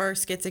they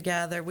first get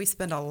together, we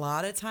spend a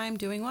lot of time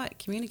doing what?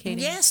 Communicating.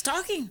 Yes,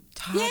 talking.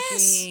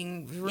 Yes.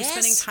 We're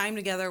spending time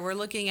together. We're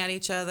looking at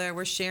each other.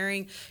 We're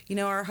sharing,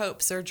 our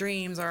hopes, our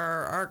dreams,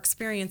 our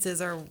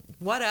experiences, or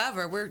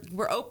whatever.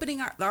 We're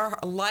opening our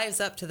lives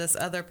up to this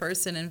other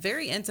person in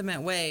very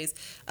intimate ways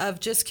of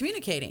just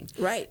communicating.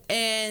 Right.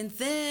 And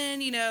then,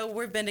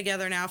 we've been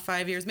together now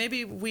 5 years.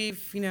 Maybe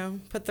we've,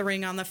 put the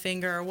ring on the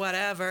finger or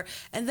whatever.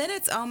 And then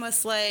it's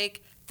almost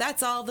like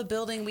that's all the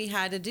building we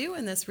had to do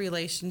in this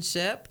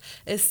relationship.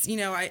 Is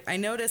I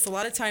notice a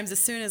lot of times as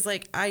soon as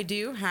like I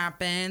do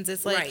happens,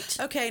 it's like,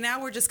 okay,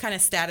 now we're just kind of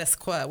status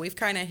quo. We've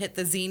kind of hit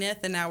the zenith,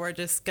 and now we're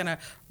just gonna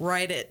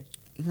write it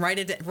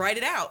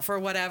out for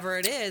whatever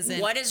it is. And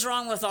what is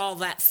wrong with all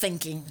that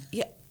thinking?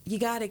 Yeah, you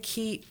got to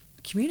keep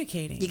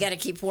communicating. You got to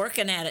keep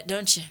working at it,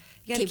 don't you?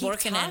 You gotta keep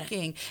working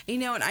talking. at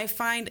it. And I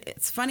find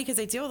it's funny because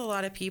I deal with a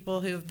lot of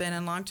people who've been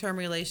in long-term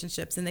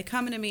relationships, and they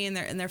come into me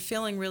and they're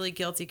feeling really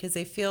guilty because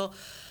they feel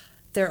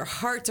their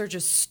hearts are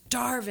just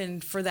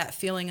starving for that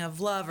feeling of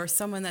love or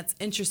someone that's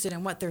interested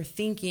in what they're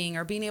thinking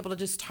or being able to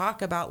just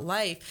talk about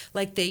life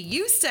like they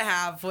used to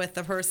have with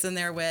the person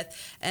they're with.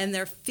 And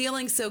they're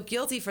feeling so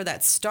guilty for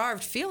that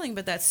starved feeling,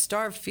 but that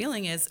starved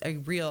feeling is a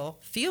real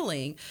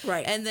feeling.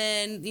 Right. And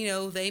then,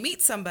 they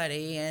meet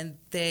somebody and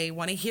they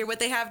want to hear what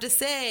they have to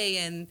say,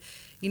 and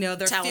they're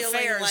that's how feeling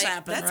affairs like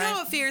happen, that's right?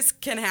 how affairs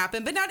can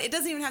happen, but it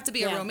doesn't even have to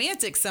be a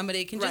romantic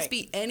somebody. It can just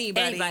be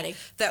anybody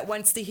that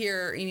wants to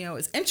hear,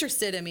 is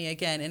interested in me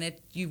again, and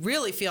you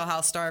really feel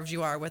how starved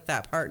you are with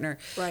that partner,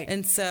 right?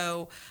 And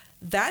so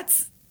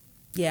that's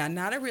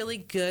not a really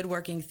good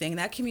working thing.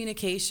 That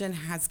communication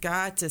has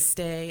got to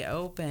stay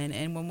open.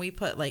 And when we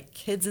put like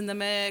kids in the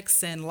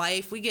mix and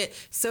life, we get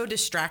so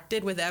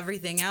distracted with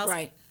everything else.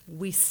 Right.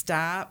 We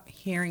stop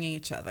hearing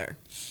each other.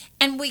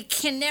 And we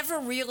can never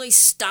really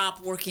stop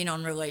working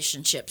on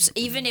relationships,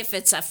 even if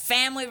it's a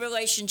family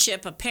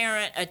relationship, a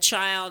parent, a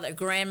child, a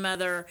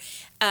grandmother.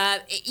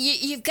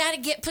 You've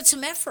got to put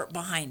some effort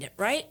behind it,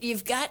 right?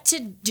 You've got to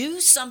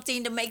do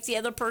something to make the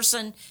other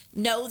person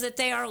know that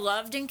they are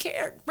loved and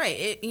cared.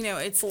 Right.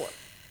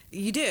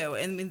 You do.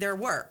 I mean, they're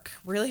work.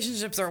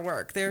 Relationships are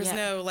work. There's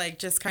no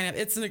just kind of,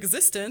 it's an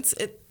existence.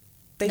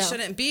 They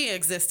shouldn't be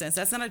existence.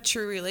 That's not a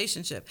true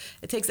relationship.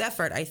 It takes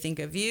effort. I think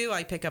of you.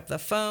 I pick up the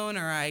phone,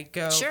 or I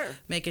go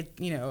make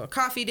a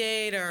coffee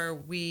date, or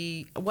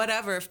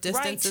whatever. If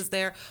distance is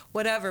there,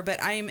 whatever.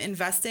 But I am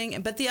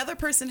investing. But the other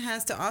person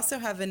has to also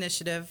have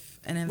initiative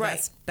and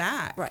invest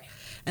back. Right.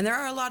 And there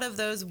are a lot of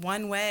those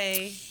one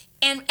way.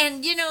 And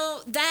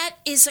that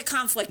is a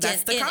conflict.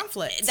 That's the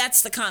conflict.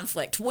 That's the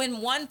conflict. When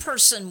one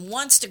person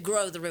wants to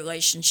grow the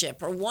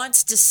relationship or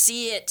wants to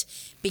see it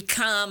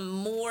become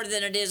more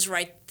than it is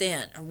right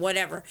then or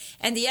whatever,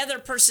 and the other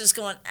person is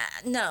going,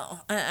 no,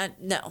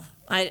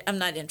 I'm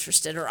not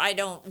interested, or I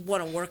don't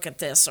want to work at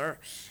this, or,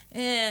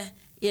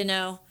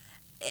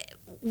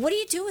 what do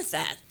you do with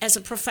that as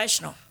a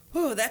professional?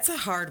 Oh, that's a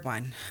hard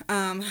one.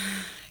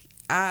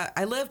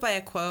 I live by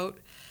a quote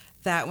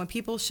that when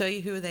people show you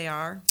who they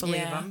are,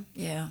 believe them.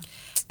 Yeah.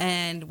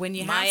 And when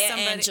you Maya have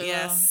somebody, Angelou.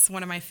 yes,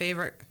 one of my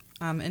favorite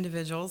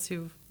individuals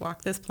who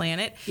walk this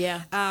planet.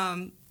 Yeah.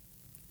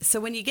 So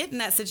when you get in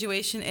that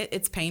situation,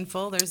 it's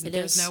painful.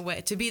 There's no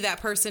way to be that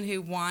person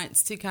who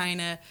wants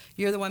to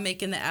you're the one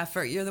making the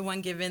effort. You're the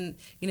one giving,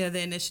 the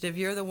initiative.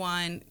 You're the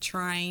one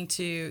trying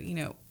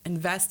to,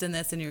 invest in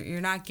this, and you're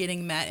not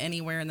getting met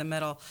anywhere in the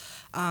middle.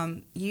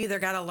 You either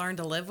got to learn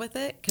to live with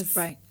it because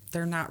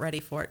they're not ready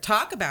for it.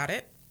 Talk about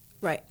it.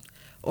 Right.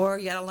 Or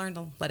you got to learn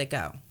to let it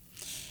go.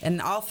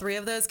 And all three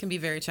of those can be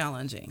very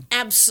challenging.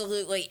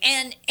 Absolutely.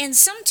 And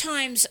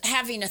sometimes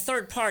having a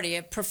third party,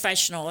 a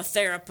professional, a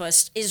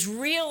therapist, is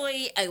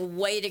really a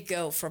way to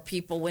go for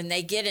people when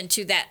they get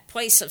into that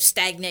place of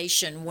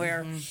stagnation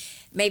where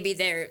maybe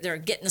they're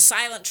getting the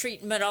silent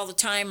treatment all the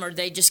time, or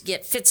they just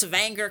get fits of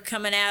anger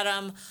coming at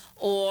them,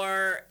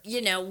 or,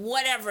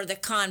 whatever the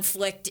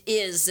conflict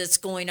is that's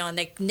going on.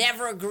 They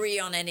never agree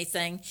on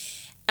anything.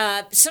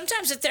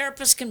 Sometimes a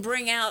therapist can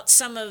bring out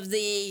some of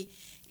the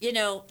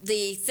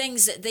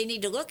things that they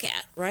need to look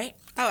at, right?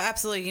 Oh,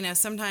 absolutely.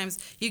 Sometimes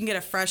you can get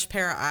a fresh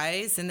pair of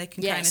eyes, and they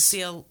can kind of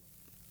see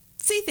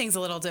see things a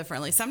little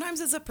differently. Sometimes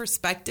it's a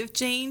perspective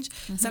change.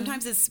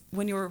 Sometimes it's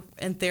when you're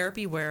in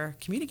therapy where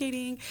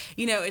communicating,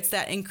 it's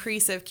that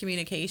increase of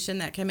communication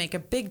that can make a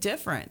big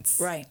difference.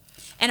 Right.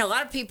 And a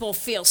lot of people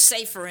feel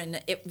safer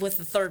with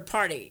the third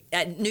party,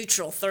 a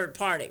neutral third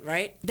party,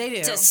 right? They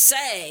do. To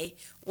say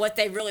what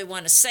they really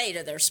want to say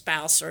to their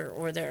spouse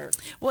or their...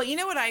 Well,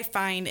 what I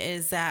find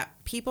is that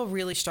people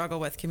really struggle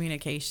with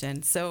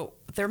communication. So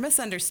they're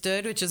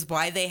misunderstood, which is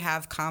why they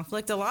have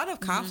conflict. A lot of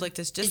conflict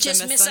is just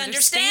a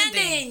misunderstanding.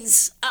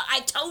 misunderstandings.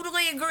 I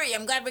totally agree.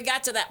 I'm glad we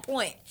got to that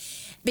point.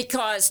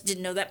 Because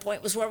didn't know that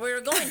point was where we were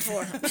going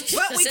for.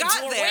 But we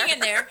got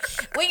there.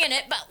 Winging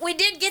it. But we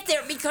did get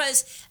there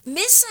because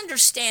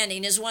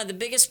misunderstanding is one of the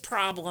biggest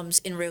problems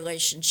in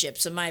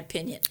relationships, in my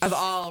opinion. Of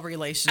all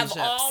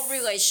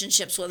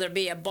relationships. Whether it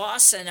be a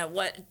boss and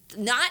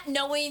not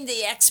knowing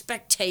the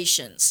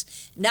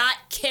expectations, not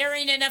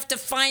caring enough to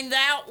find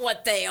out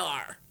what they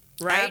are.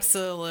 Right?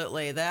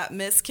 Absolutely. That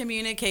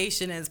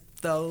miscommunication is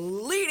the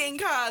leading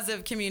cause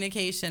of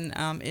communication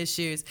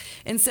issues.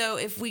 And so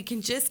if we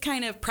can just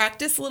kind of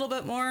practice a little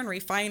bit more and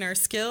refine our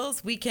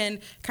skills, we can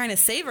kind of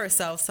save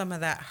ourselves some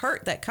of that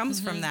hurt that comes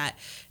from that.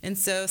 And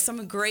so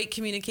some great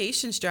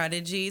communication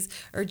strategies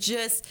are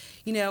just,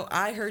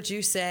 I heard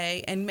you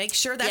say, and make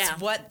sure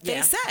that's what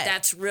they said.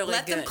 That's really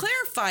Let good. them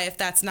clarify if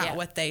that's not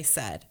what they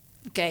said.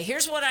 Okay,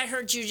 here's what I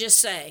heard you just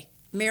say.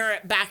 Mirror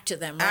it back to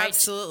them, right?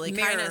 Absolutely.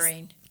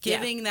 Mirroring.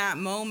 Giving that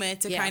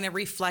moment to kind of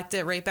reflect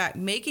it right back,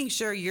 making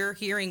sure you're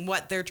hearing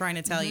what they're trying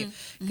to tell you.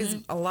 Because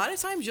a lot of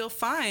times you'll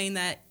find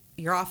that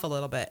you're off a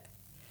little bit.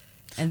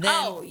 And then,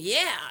 oh,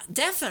 yeah,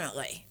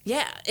 definitely.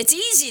 Yeah, it's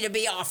easy to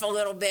be off a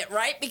little bit,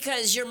 right?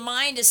 Because your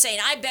mind is saying,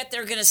 I bet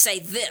they're going to say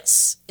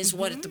this is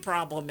what the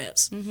problem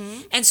is.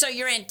 And so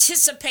you're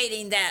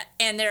anticipating that,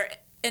 and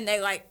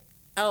they're like,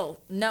 oh,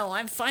 no,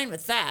 I'm fine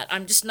with that.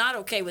 I'm just not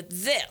okay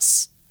with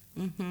this.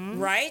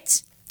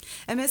 Right?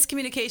 And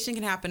miscommunication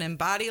can happen in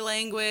body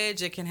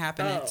language. It can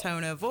happen in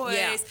tone of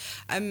voice.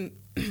 Yeah.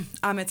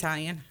 I'm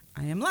Italian.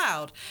 I am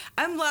loud.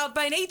 I'm loud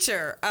by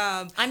nature.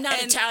 I'm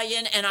not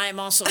Italian, and I am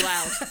also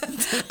loud.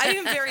 I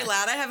am very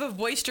loud. I have a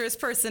boisterous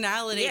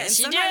personality. Yes,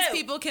 and you sometimes do.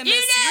 people can You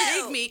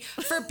misread do. me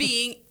for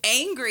being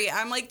angry.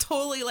 I'm like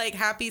totally like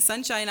happy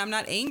sunshine. I'm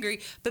not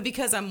angry. But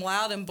because I'm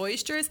loud and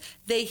boisterous,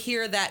 they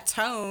hear that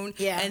tone.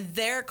 Yeah. And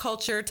their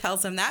culture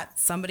tells them that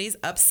somebody's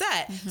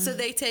upset. So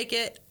they take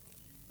it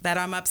that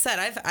I'm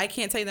upset. I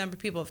can't tell you the number of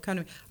people have come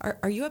to me,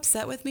 are you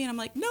upset with me? And I'm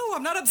like, no,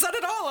 I'm not upset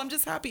at all. I'm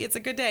just happy. It's a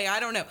good day. I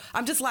don't know.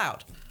 I'm just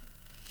loud.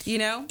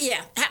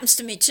 Yeah, happens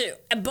to me too.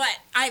 But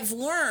I've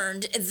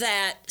learned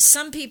that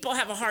some people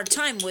have a hard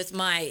time with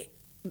my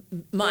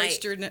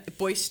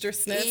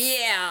boisterousness.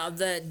 Yeah,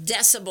 the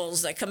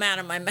decibels that come out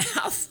of my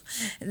mouth,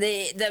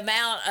 the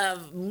amount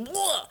of,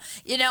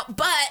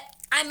 but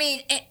I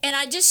mean, and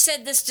I just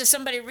said this to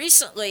somebody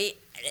recently.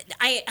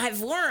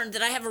 I've learned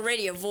that I have a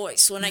radio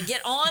voice. When I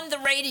get on the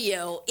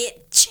radio,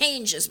 it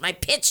changes. My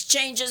pitch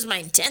changes, my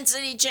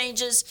intensity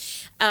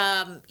changes,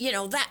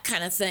 that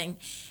kind of thing.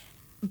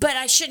 But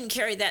I shouldn't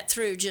carry that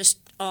through just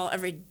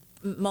every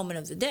moment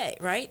of the day,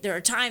 right? There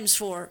are times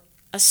for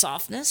a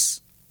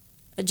softness,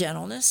 a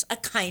gentleness, a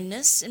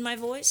kindness in my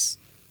voice.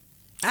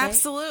 Okay?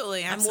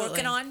 Absolutely. I'm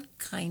working on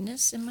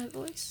kindness in my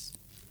voice.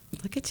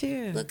 Look at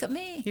you. Look at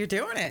me. You're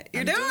doing it.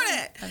 I'm doing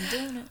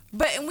it.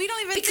 But and we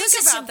don't even Because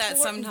think about it's that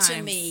important sometimes.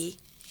 to me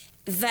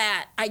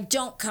that I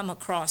don't come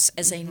across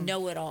as a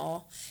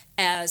know-it-all,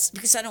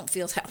 because I don't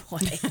feel that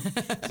way.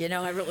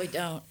 I really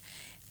don't.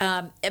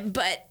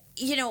 But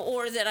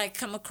or that I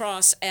come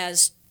across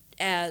as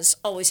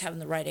always having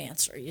the right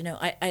answer.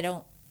 I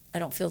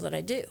don't feel that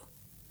I do.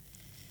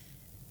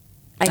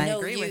 I know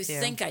agree you with you.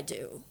 think I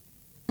do.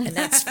 And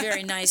that's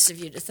very nice of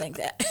you to think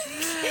that.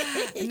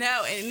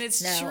 No, and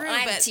it's No, true.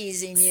 I'm but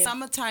teasing you.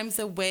 Sometimes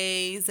the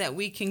ways that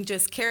we can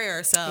just carry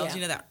ourselves,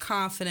 Yeah. that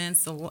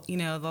confidence, the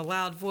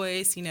loud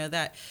voice,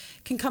 that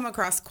can come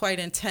across quite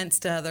intense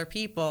to other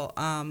people.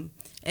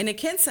 And it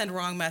can send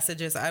wrong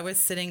messages. I was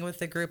sitting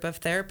with a group of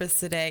therapists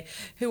today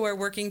who are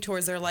working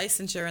towards their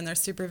licensure and their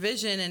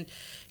supervision. And,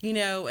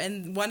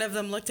 and one of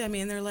them looked at me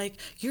and they're like,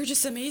 you're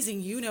just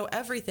amazing. You know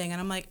everything. And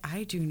I'm like,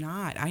 I do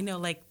not. I know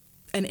like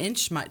an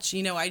inch much.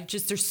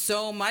 There's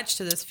so much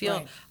to this field.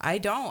 Right. I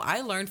don't.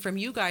 I learned from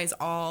you guys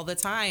all the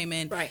time.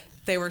 And Right.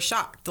 they were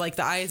shocked. Like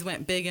the eyes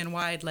went big and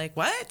wide, like,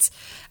 what?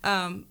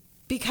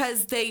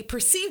 Because they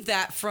perceive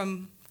that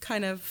from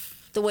kind of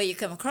The way you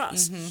come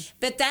across.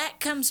 But that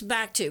comes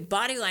back to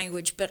body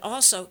language, but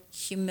also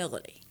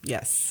humility.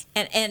 yes.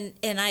 And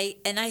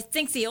I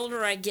think the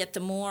older I get, the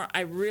more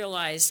I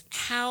realize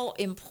how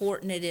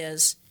important it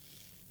is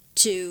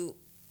to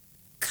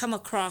come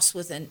across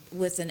with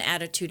an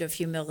attitude of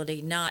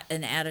humility, not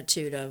an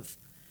attitude of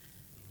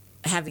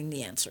having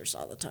the answers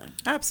all the time.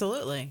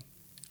 Absolutely.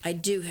 I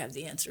do have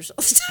the answers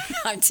all the time.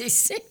 I'm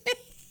teasing.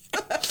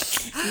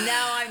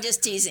 No, I'm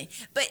just teasing.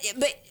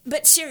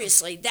 But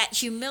seriously, that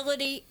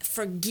humility,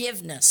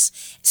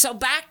 forgiveness. So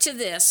back to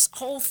this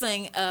whole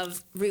thing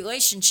of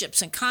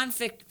relationships and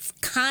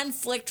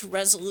conflict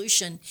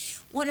resolution.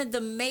 One of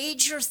the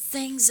major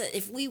things that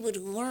if we would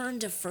learn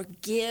to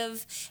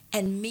forgive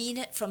and mean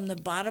it from the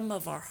bottom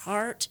of our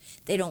heart,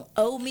 they don't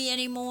owe me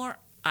anymore.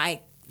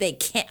 I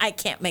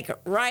can't make it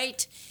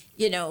right.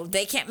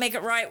 They can't make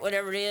it right,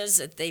 whatever it is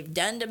that they've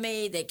done to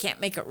me. They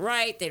can't make it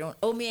right. They don't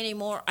owe me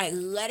anymore. I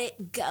let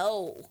it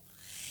go.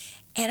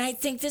 And I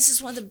think this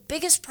is one of the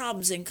biggest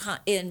problems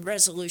in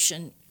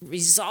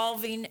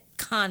resolving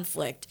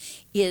conflict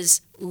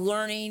is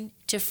learning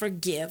to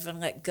forgive and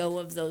let go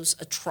of those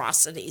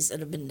atrocities that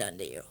have been done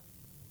to you.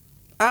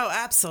 Oh,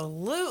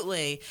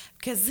 absolutely.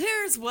 Because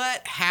here's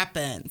what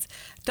happens.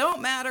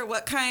 Don't matter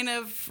what kind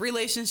of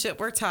relationship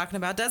we're talking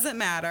about. Doesn't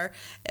matter.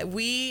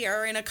 We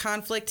are in a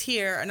conflict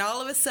here, and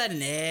all of a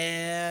sudden,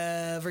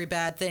 every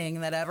bad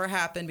thing that ever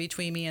happened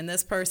between me and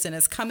this person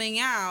is coming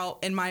out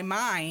in my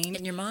mind.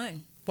 In your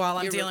mind. While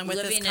I'm You're dealing with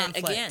this living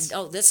conflict. it again.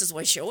 Oh, this is the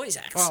way she always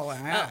acts. Oh,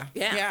 yeah. Oh,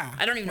 yeah. Yeah.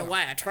 I don't even know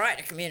why I try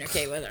to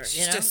communicate with her. It's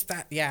just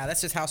that, that's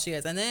just how she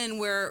is. And then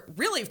we're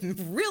really,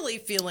 really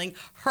feeling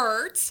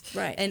hurt.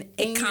 Right. And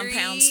it angry,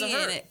 compounds the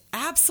hurt.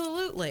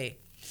 Absolutely.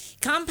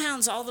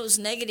 Compounds all those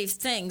negative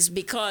things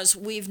because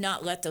we've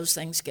not let those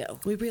things go.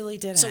 We really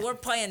didn't. So we're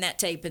playing that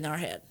tape in our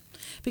head.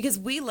 Because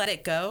we let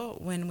it go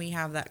when we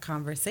have that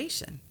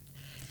conversation.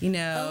 Back to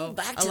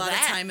a lot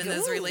that. of time in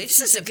those Ooh, relationships.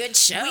 This is a good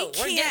show.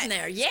 We're getting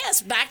there.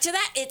 Yes, back to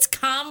that. It's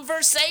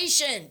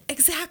conversation.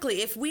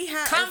 Exactly. If we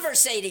have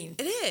Conversating.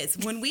 It is.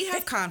 When we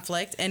have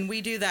conflict and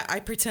we do that, I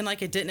pretend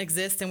like it didn't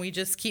exist and we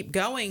just keep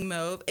going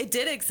move. It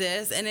did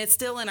exist and it's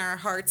still in our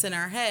hearts and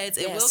our heads.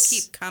 It will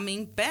keep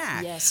coming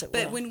back. Yes, it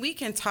but will. when we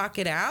can talk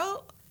it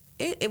out,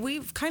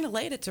 we've kind of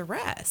laid it to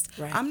rest.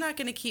 Right. I'm not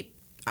going to keep.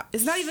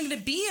 It's not even going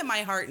to be in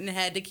my heart and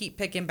head to keep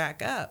picking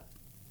back up.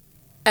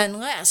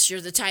 Unless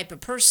you're the type of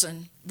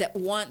person that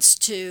wants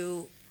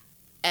to,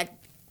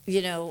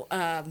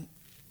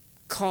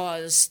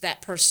 cause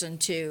that person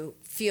to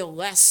feel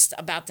less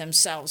about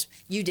themselves.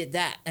 You did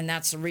that, and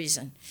that's the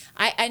reason.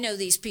 I know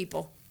these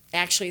people.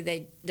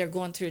 Actually, they're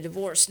going through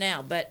divorce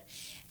now, but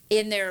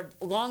in their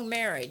long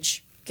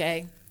marriage,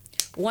 okay,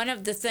 one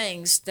of the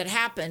things that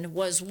happened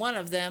was one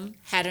of them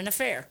had an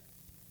affair.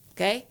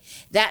 Okay,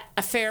 that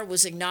affair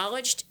was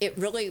acknowledged. It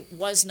really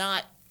was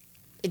not.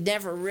 It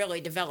never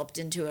really developed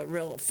into a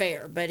real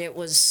affair, but it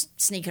was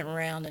sneaking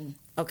around and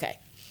okay.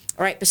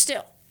 All right, but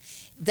still,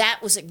 that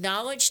was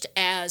acknowledged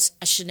as,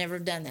 I should never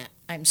have done that.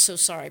 I'm so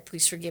sorry.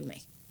 Please forgive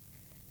me.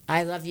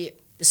 I love you.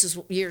 This is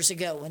years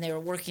ago when they were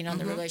working on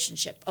the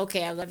relationship.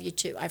 Okay, I love you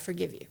too. I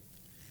forgive you.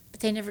 But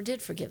they never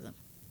did forgive them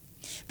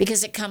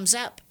because it comes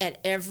up at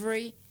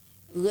every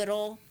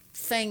little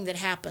thing that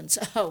happens.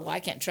 Oh, I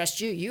can't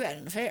trust you. You had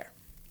an affair.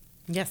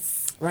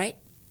 Yes. Right?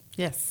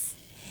 Yes.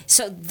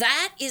 So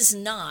that is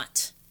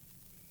not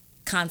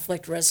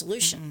conflict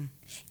resolution.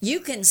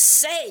 You can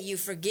say you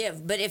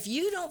forgive, but if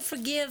you don't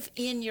forgive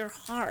in your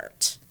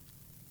heart,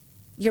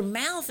 your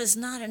mouth is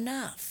not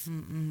enough.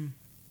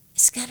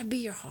 It's got to be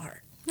your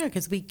heart. Yeah,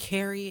 because we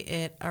carry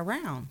it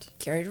around.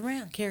 Carry it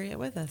around. Carry it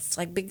with us. It's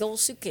like a big old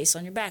suitcase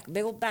on your back, a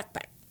big old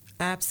backpack.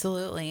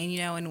 Absolutely.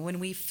 And, and when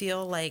we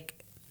feel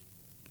like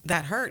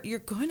that hurt, you're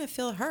going to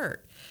feel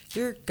hurt.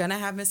 You're going to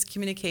have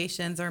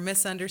miscommunications or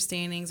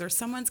misunderstandings or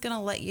someone's going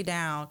to let you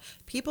down.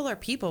 People are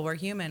people. We're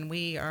human.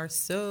 We are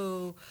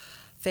so,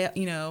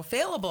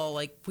 failable.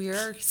 Like,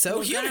 we're so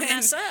We're human. going to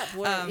mess up.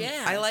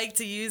 I like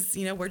to use,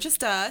 we're just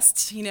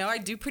dust. I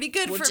do pretty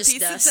good We're for a just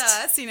piece dust. of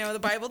dust. The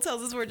Bible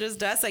tells us we're just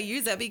dust. I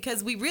use that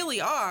because we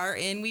really are.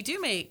 And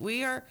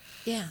we are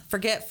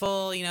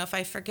forgetful. If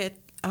I forget,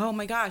 oh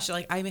my gosh,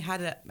 like I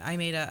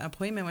made an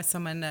appointment with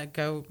someone to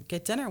go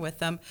get dinner with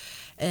them,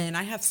 and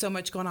I have so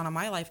much going on in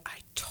my life, I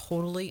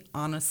totally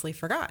honestly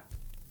forgot.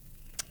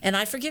 And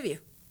I forgive you.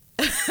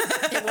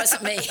 It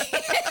wasn't me.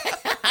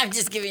 I'm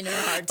just giving her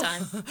a hard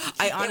time.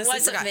 I honestly it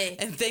wasn't forgot. me.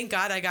 And thank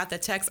God I got the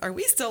text, are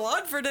we still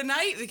on for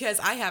tonight? Because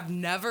I have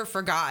never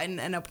forgotten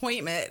an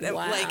appointment,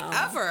 like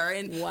ever.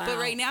 But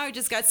right now I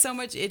just got so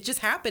much, it just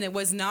happened. It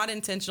was not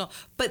intentional,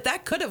 but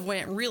that could have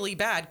went really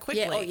bad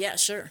quickly. Yeah. Oh, yeah,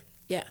 sure.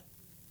 Yeah.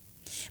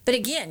 But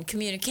again,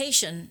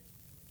 communication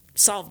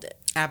solved it.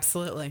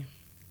 Absolutely.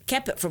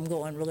 Kept it from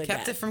going really bad.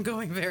 Kept it from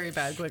going very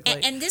bad quickly.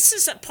 And this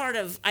is a part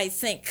of, I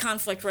think,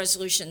 conflict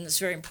resolution that's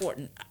very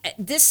important.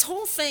 This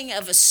whole thing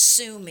of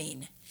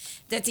assuming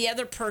that the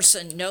other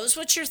person knows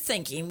what you're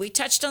thinking. We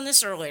touched on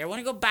this earlier. I want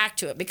to go back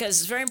to it because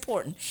it's very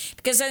important.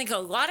 Because I think a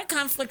lot of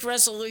conflict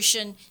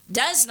resolution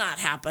does not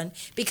happen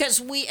because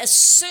we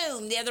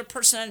assume the other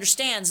person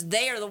understands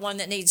they are the one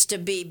that needs to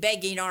be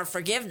begging our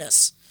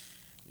forgiveness,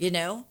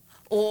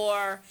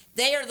 or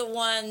they are the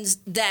ones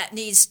that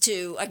needs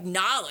to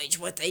acknowledge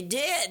what they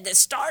did that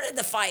started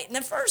the fight in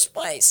the first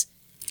place.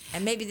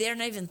 And maybe they're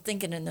not even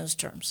thinking in those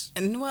terms.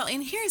 And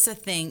here's the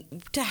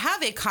thing. To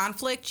have a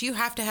conflict, you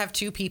have to have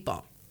two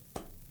people.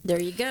 There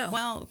you go.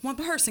 Well, one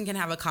person can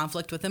have a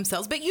conflict with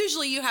themselves, but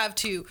usually you have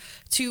two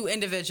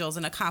individuals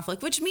in a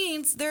conflict, which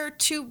means there are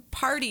two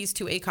parties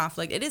to a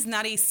conflict. It is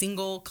not a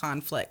single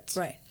conflict.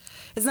 Right.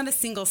 It's not a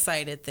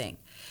single-sided thing.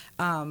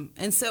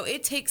 And so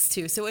it takes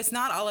two. So it's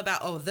not all about,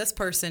 oh, this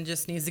person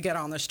just needs to get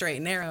on the straight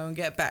and narrow and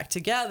get back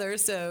together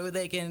so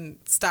they can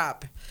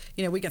stop,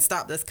 we can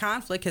stop this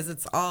conflict because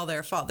it's all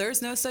their fault.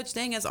 There's no such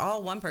thing as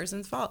all one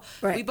person's fault.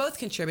 Right. We both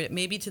contribute,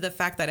 maybe to the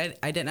fact that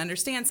I didn't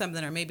understand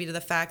something, or maybe to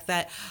the fact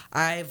that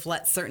I've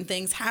let certain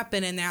things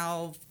happen and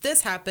now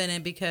this happened,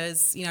 and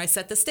because, I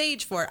set the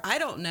stage for it. I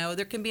don't know.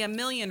 There can be a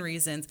million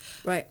reasons.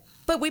 Right.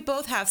 But we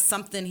both have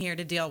something here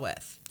to deal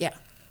with. Yeah.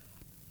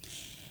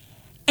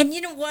 And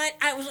you know what?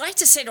 I would like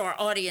to say to our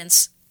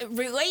audience,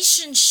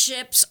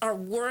 relationships are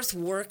worth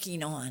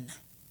working on.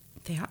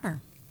 They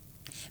are.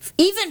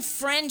 Even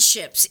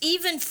friendships,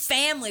 even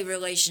family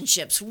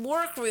relationships,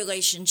 work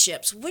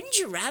relationships. Wouldn't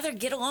you rather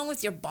get along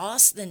with your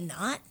boss than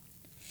not?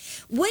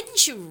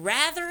 Wouldn't you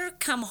rather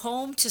come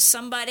home to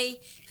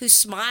somebody who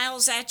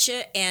smiles at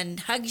you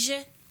and hugs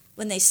you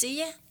when they see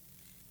you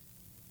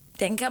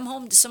than come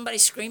home to somebody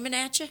screaming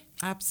at you?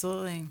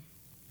 Absolutely.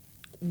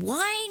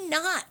 Why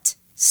not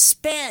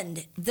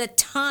spend the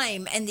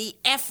time and the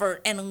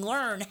effort and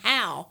learn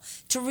how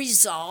to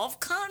resolve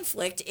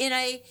conflict in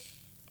a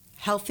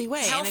healthy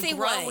way, in a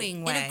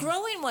growing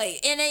way,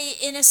 in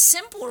a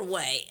simpler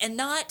way, and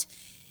not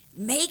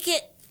make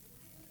it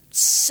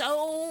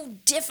so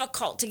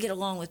difficult to get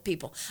along with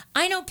people.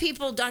 I know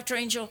people, Dr.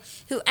 Angel,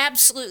 who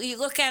absolutely, you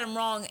look at them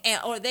wrong,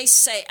 or I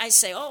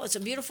say, oh, it's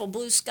a beautiful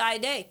blue sky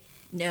day.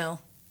 No,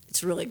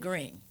 it's really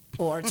green,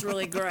 or it's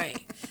really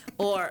gray.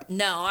 Or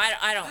no,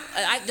 I don't.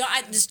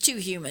 It's too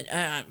humid.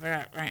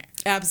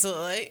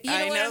 Absolutely, You know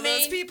I what know I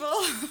those mean? people.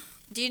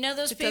 Do you know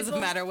those It people?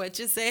 doesn't matter what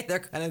you say; they're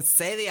going to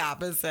say the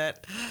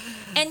opposite.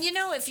 And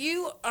if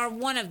you are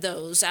one of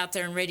those out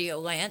there in Radio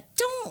Land,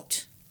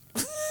 don't.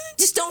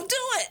 Just don't do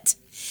it.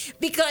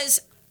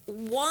 Because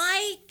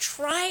why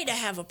try to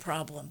have a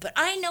problem? But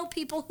I know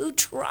people who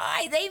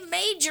try. They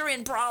major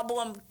in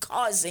problem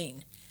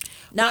causing,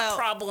 not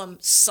problem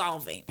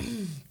solving.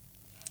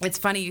 It's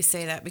funny you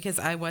say that, because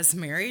I was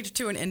married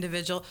to an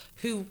individual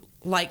who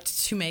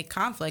liked to make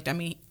conflict. I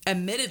mean,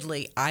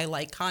 admittedly, I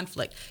like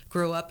conflict.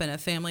 Grew up in a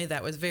family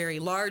that was very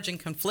large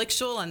and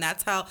conflictual, and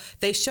that's how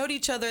they showed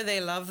each other they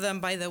love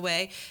them, by the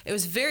way. It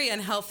was a very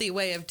unhealthy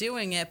way of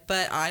doing it,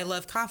 but I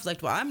love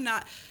conflict.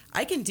 Well,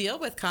 I can deal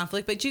with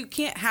conflict, but you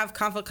can't have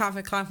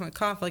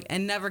conflict,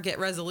 and never get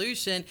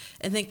resolution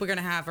and think we're going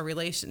to have a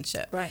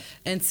relationship. Right.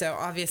 And so,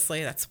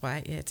 obviously, that's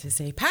why it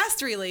is a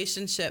past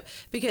relationship,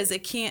 because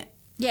it can't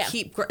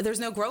there's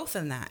no growth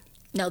in that.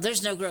 No,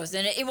 there's no growth.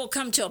 And it will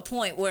come to a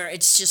point where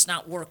it's just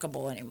not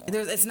workable anymore.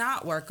 It's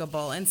not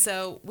workable. And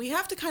so we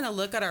have to kind of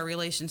look at our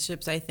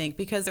relationships, I think,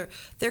 because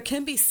there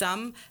can be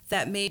some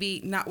that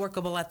maybe not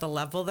workable at the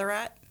level they're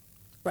at.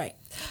 Right.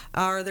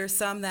 Or there's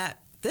some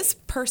that this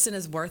person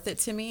is worth it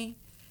to me,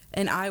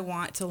 and I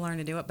want to learn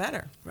to do it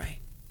better. Right.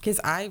 Because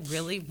I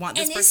really want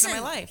this person in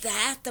my life. Isn't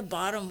that the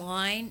bottom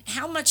line?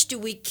 How much do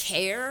we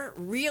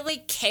really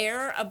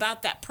care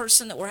about that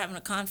person that we're having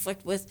a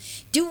conflict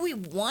with? Do we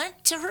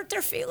want to hurt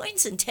their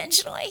feelings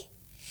intentionally?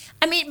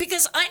 I mean,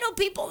 because I know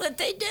people that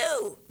they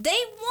do.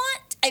 They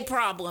want a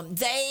problem.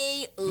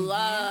 They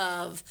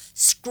love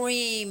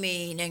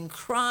screaming and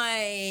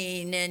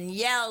crying and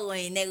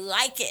yelling. They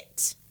like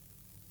it.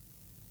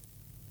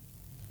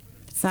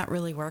 It's not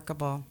really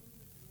workable.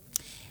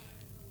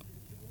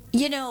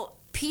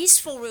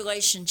 Peaceful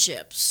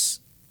relationships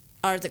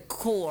are the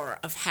core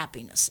of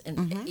happiness,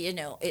 and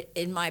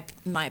in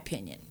my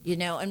opinion,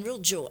 and real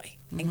joy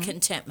and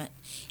contentment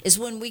is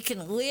when we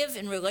can live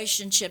in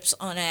relationships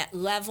on a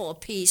level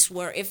of peace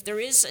where if there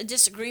is a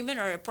disagreement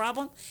or a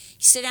problem,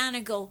 you sit down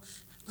and go,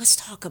 let's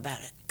talk about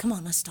it. Come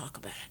on, let's talk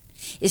about it.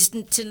 Is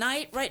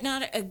tonight, right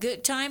now, a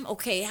good time?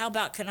 Okay, how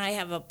about, can I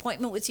have an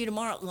appointment with you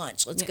tomorrow at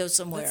lunch? Let's go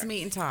somewhere. Let's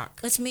meet and talk.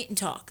 Let's meet and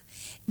talk.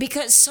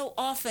 Because so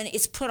often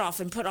it's put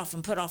off and put off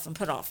and put off and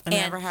put off. It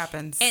never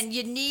happens. And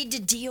you need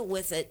to deal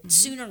with it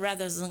sooner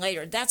rather than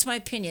later. That's my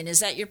opinion.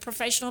 Is that your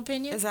professional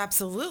opinion? It's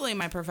absolutely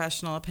my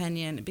professional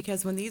opinion,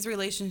 because when these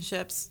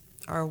relationships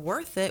are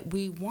worth it,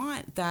 we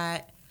want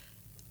that.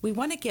 We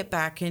want to get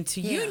back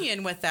into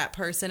union with that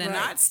person and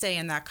not stay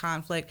in that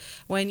conflict.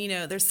 When,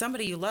 there's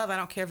somebody you love, I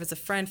don't care if it's a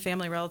friend,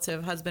 family,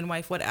 relative, husband,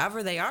 wife,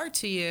 whatever they are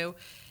to you,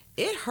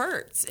 it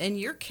hurts. And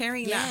you're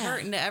carrying that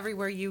hurt into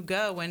everywhere you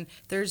go. When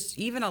there's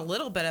even a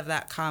little bit of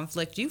that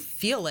conflict, you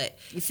feel it.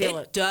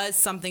 It does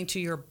something to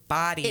your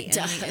body. It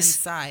does. The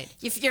inside.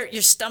 If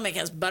your stomach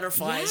has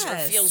butterflies or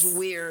feels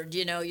weird,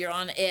 you're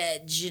on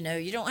edge,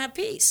 you don't have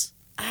peace.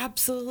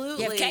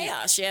 Absolutely. You have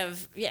chaos. You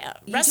have,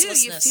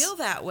 restlessness. You do. You feel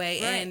that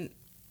way. Right. And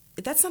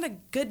that's not a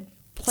good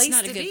place to be.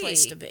 It's not a good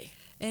place to be.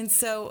 And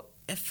so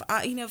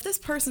if this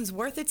person's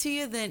worth it to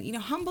you, then,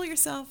 humble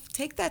yourself,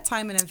 take that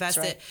time and invest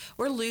it.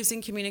 We're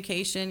losing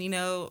communication.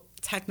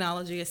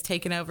 Technology has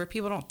taken over.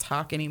 People don't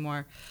talk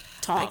anymore.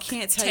 I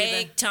can't tell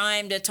Take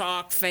time to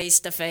talk face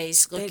to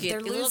face. Look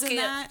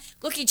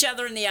each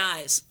other in the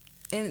eyes.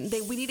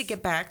 we need to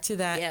get back to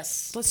that.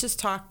 Yes. Let's just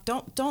talk.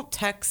 Don't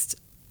text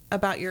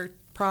about your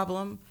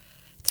problem.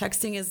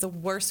 Texting is the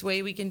worst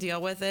way we can deal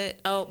with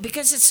it. Oh,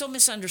 because it's so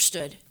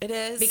misunderstood. It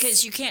is.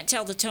 Because you can't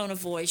tell the tone of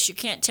voice. You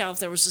can't tell if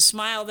there was a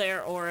smile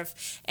there or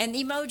if. And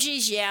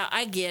emojis, yeah,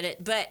 I get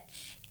it. But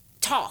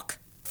talk.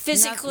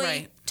 Physically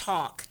right.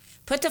 talk.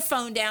 Put the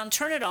phone down,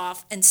 turn it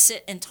off, and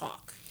sit and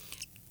talk.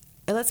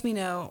 It lets me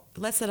know,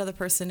 lets that other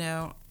person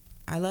know,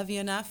 I love you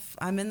enough.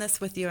 I'm in this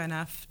with you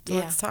enough. Yeah.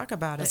 Let's talk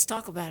about Let's it.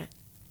 talk about it.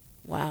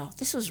 Wow.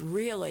 This was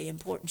really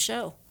important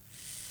show.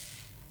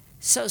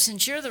 So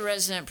since you're the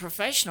resident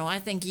professional, I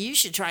think you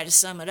should try to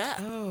sum it up.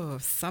 Oh,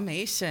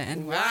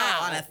 summation. Wow.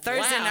 On a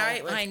Thursday Wow.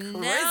 night with I crazy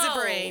know.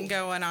 brain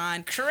going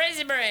on.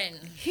 Crazy brain.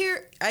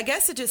 Here, I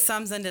guess it just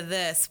sums into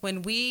this.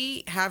 When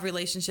we have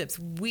relationships,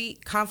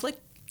 conflict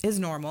is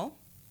normal.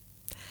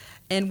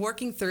 And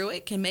working through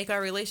it can make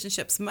our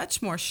relationships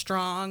much more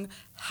strong,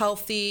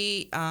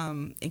 healthy,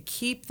 and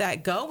keep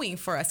that going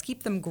for us,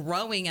 keep them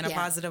growing in a Yeah.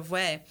 positive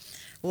way.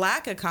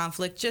 Lack of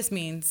conflict just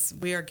means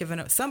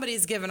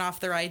somebody's given off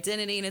their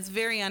identity, and it's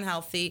very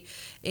unhealthy,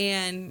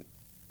 and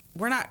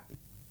we're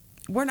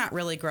not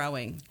really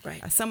growing.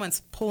 Right.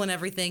 Someone's pulling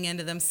everything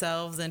into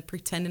themselves and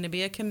pretending to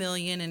be a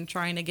chameleon and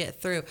trying to get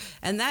through,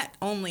 and that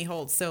only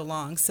holds so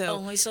long. So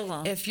Only so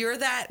long. If you're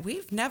that,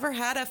 we've never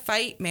had a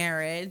fight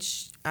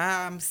marriage.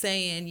 I'm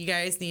saying you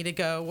guys need to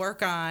go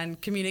work on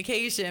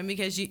communication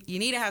because you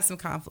need to have some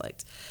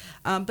conflict.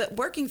 But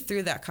working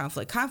through that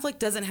conflict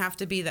doesn't have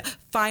to be the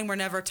fine, we're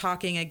never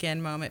talking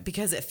again moment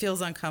because it feels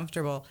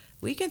uncomfortable.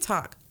 We can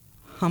talk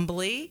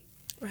humbly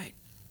Right.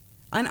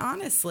 and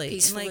honestly.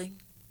 Peacefully. And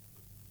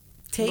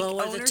take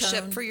Lower the ownership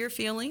tone. for your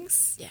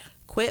feelings. Yeah.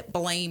 Quit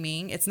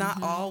blaming. It's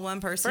not all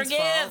one person's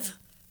fault. Forgive.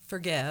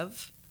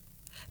 Forgive.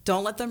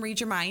 Don't let them read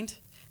your mind.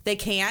 They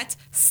can't.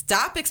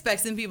 Stop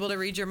expecting people to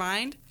read your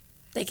mind.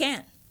 They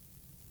can't.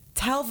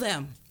 Tell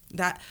them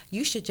that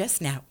you should just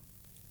know.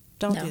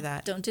 Don't No, do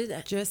that. Don't do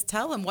that. Just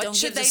tell them what Don't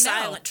should give they the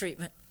know. silent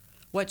treatment.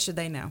 What should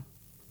they know?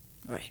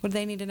 Right. What do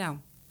they need to know?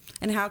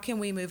 And how can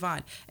we move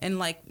on? And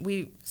like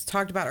we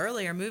talked about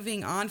earlier,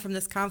 moving on from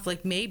this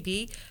conflict may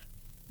be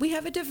we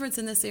have a difference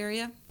in this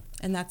area,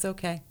 and that's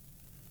okay.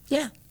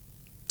 Yeah.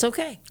 It's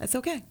okay. That's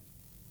okay.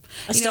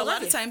 I A still lot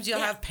love of you. times you'll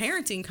Yeah. have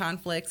parenting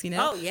conflicts,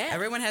 Oh, yeah.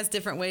 Everyone has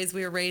different ways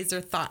we were raised or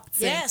thoughts.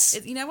 And Yes.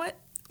 you know what?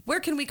 Where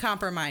can we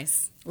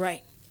compromise?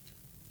 Right.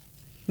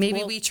 Maybe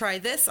Well- we try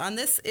this on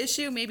this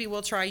issue. Maybe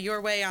we'll try your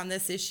way on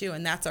this issue,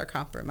 and that's our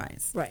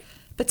compromise. Right.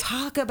 But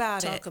talk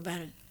about it. Talk about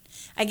it.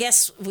 I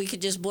guess we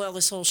could just boil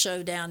this whole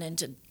show down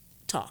into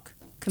talk,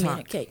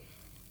 communicate,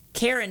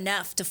 care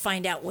enough to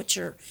find out what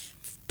your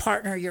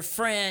partner, your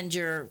friend,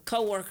 your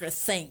coworker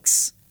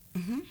thinks,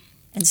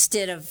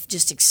 instead of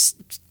just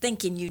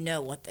thinking you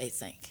know what they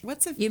think.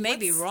 You may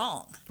be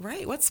wrong.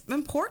 Right. What's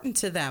important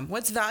to them?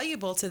 What's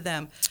valuable to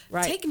them?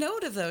 Right. Take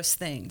note of those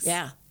things.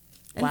 Yeah.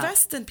 Wow.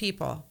 Invest in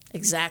people.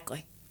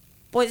 Exactly.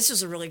 Boy, this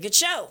was a really good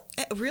show.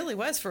 It really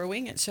was for a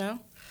Wing It show.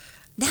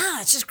 No,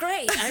 it's just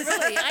great.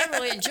 I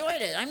really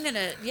enjoyed it. I'm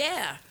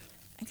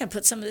gonna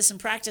put some of this in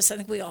practice. I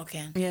think we all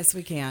can. Yes,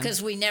 we can.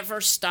 Because we never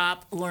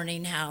stop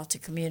learning how to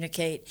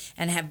communicate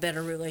and have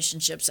better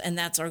relationships, and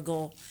that's our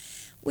goal.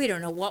 We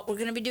don't know what we're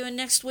going to be doing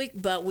next week,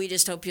 but we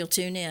just hope you'll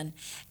tune in.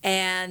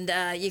 And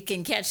you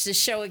can catch the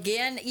show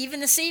again, even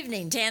this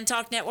evening,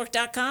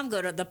 tantalknetwork.com.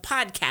 Go to the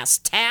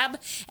podcast tab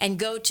and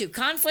go to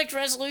Conflict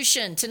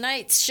Resolution,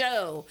 tonight's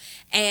show.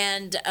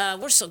 And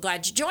we're so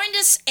glad you joined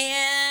us.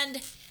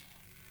 And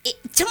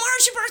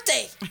tomorrow's your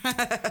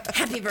birthday.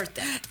 Happy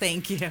birthday.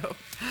 Thank you.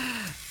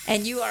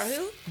 And you are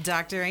who?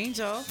 Dr.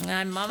 Angel.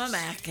 I'm Mama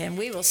Mac, and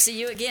we will see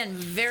you again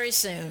very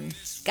soon.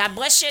 God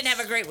bless you and have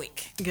a great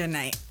week. Good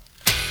night.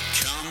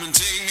 Come and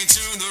take me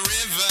to the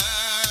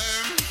river.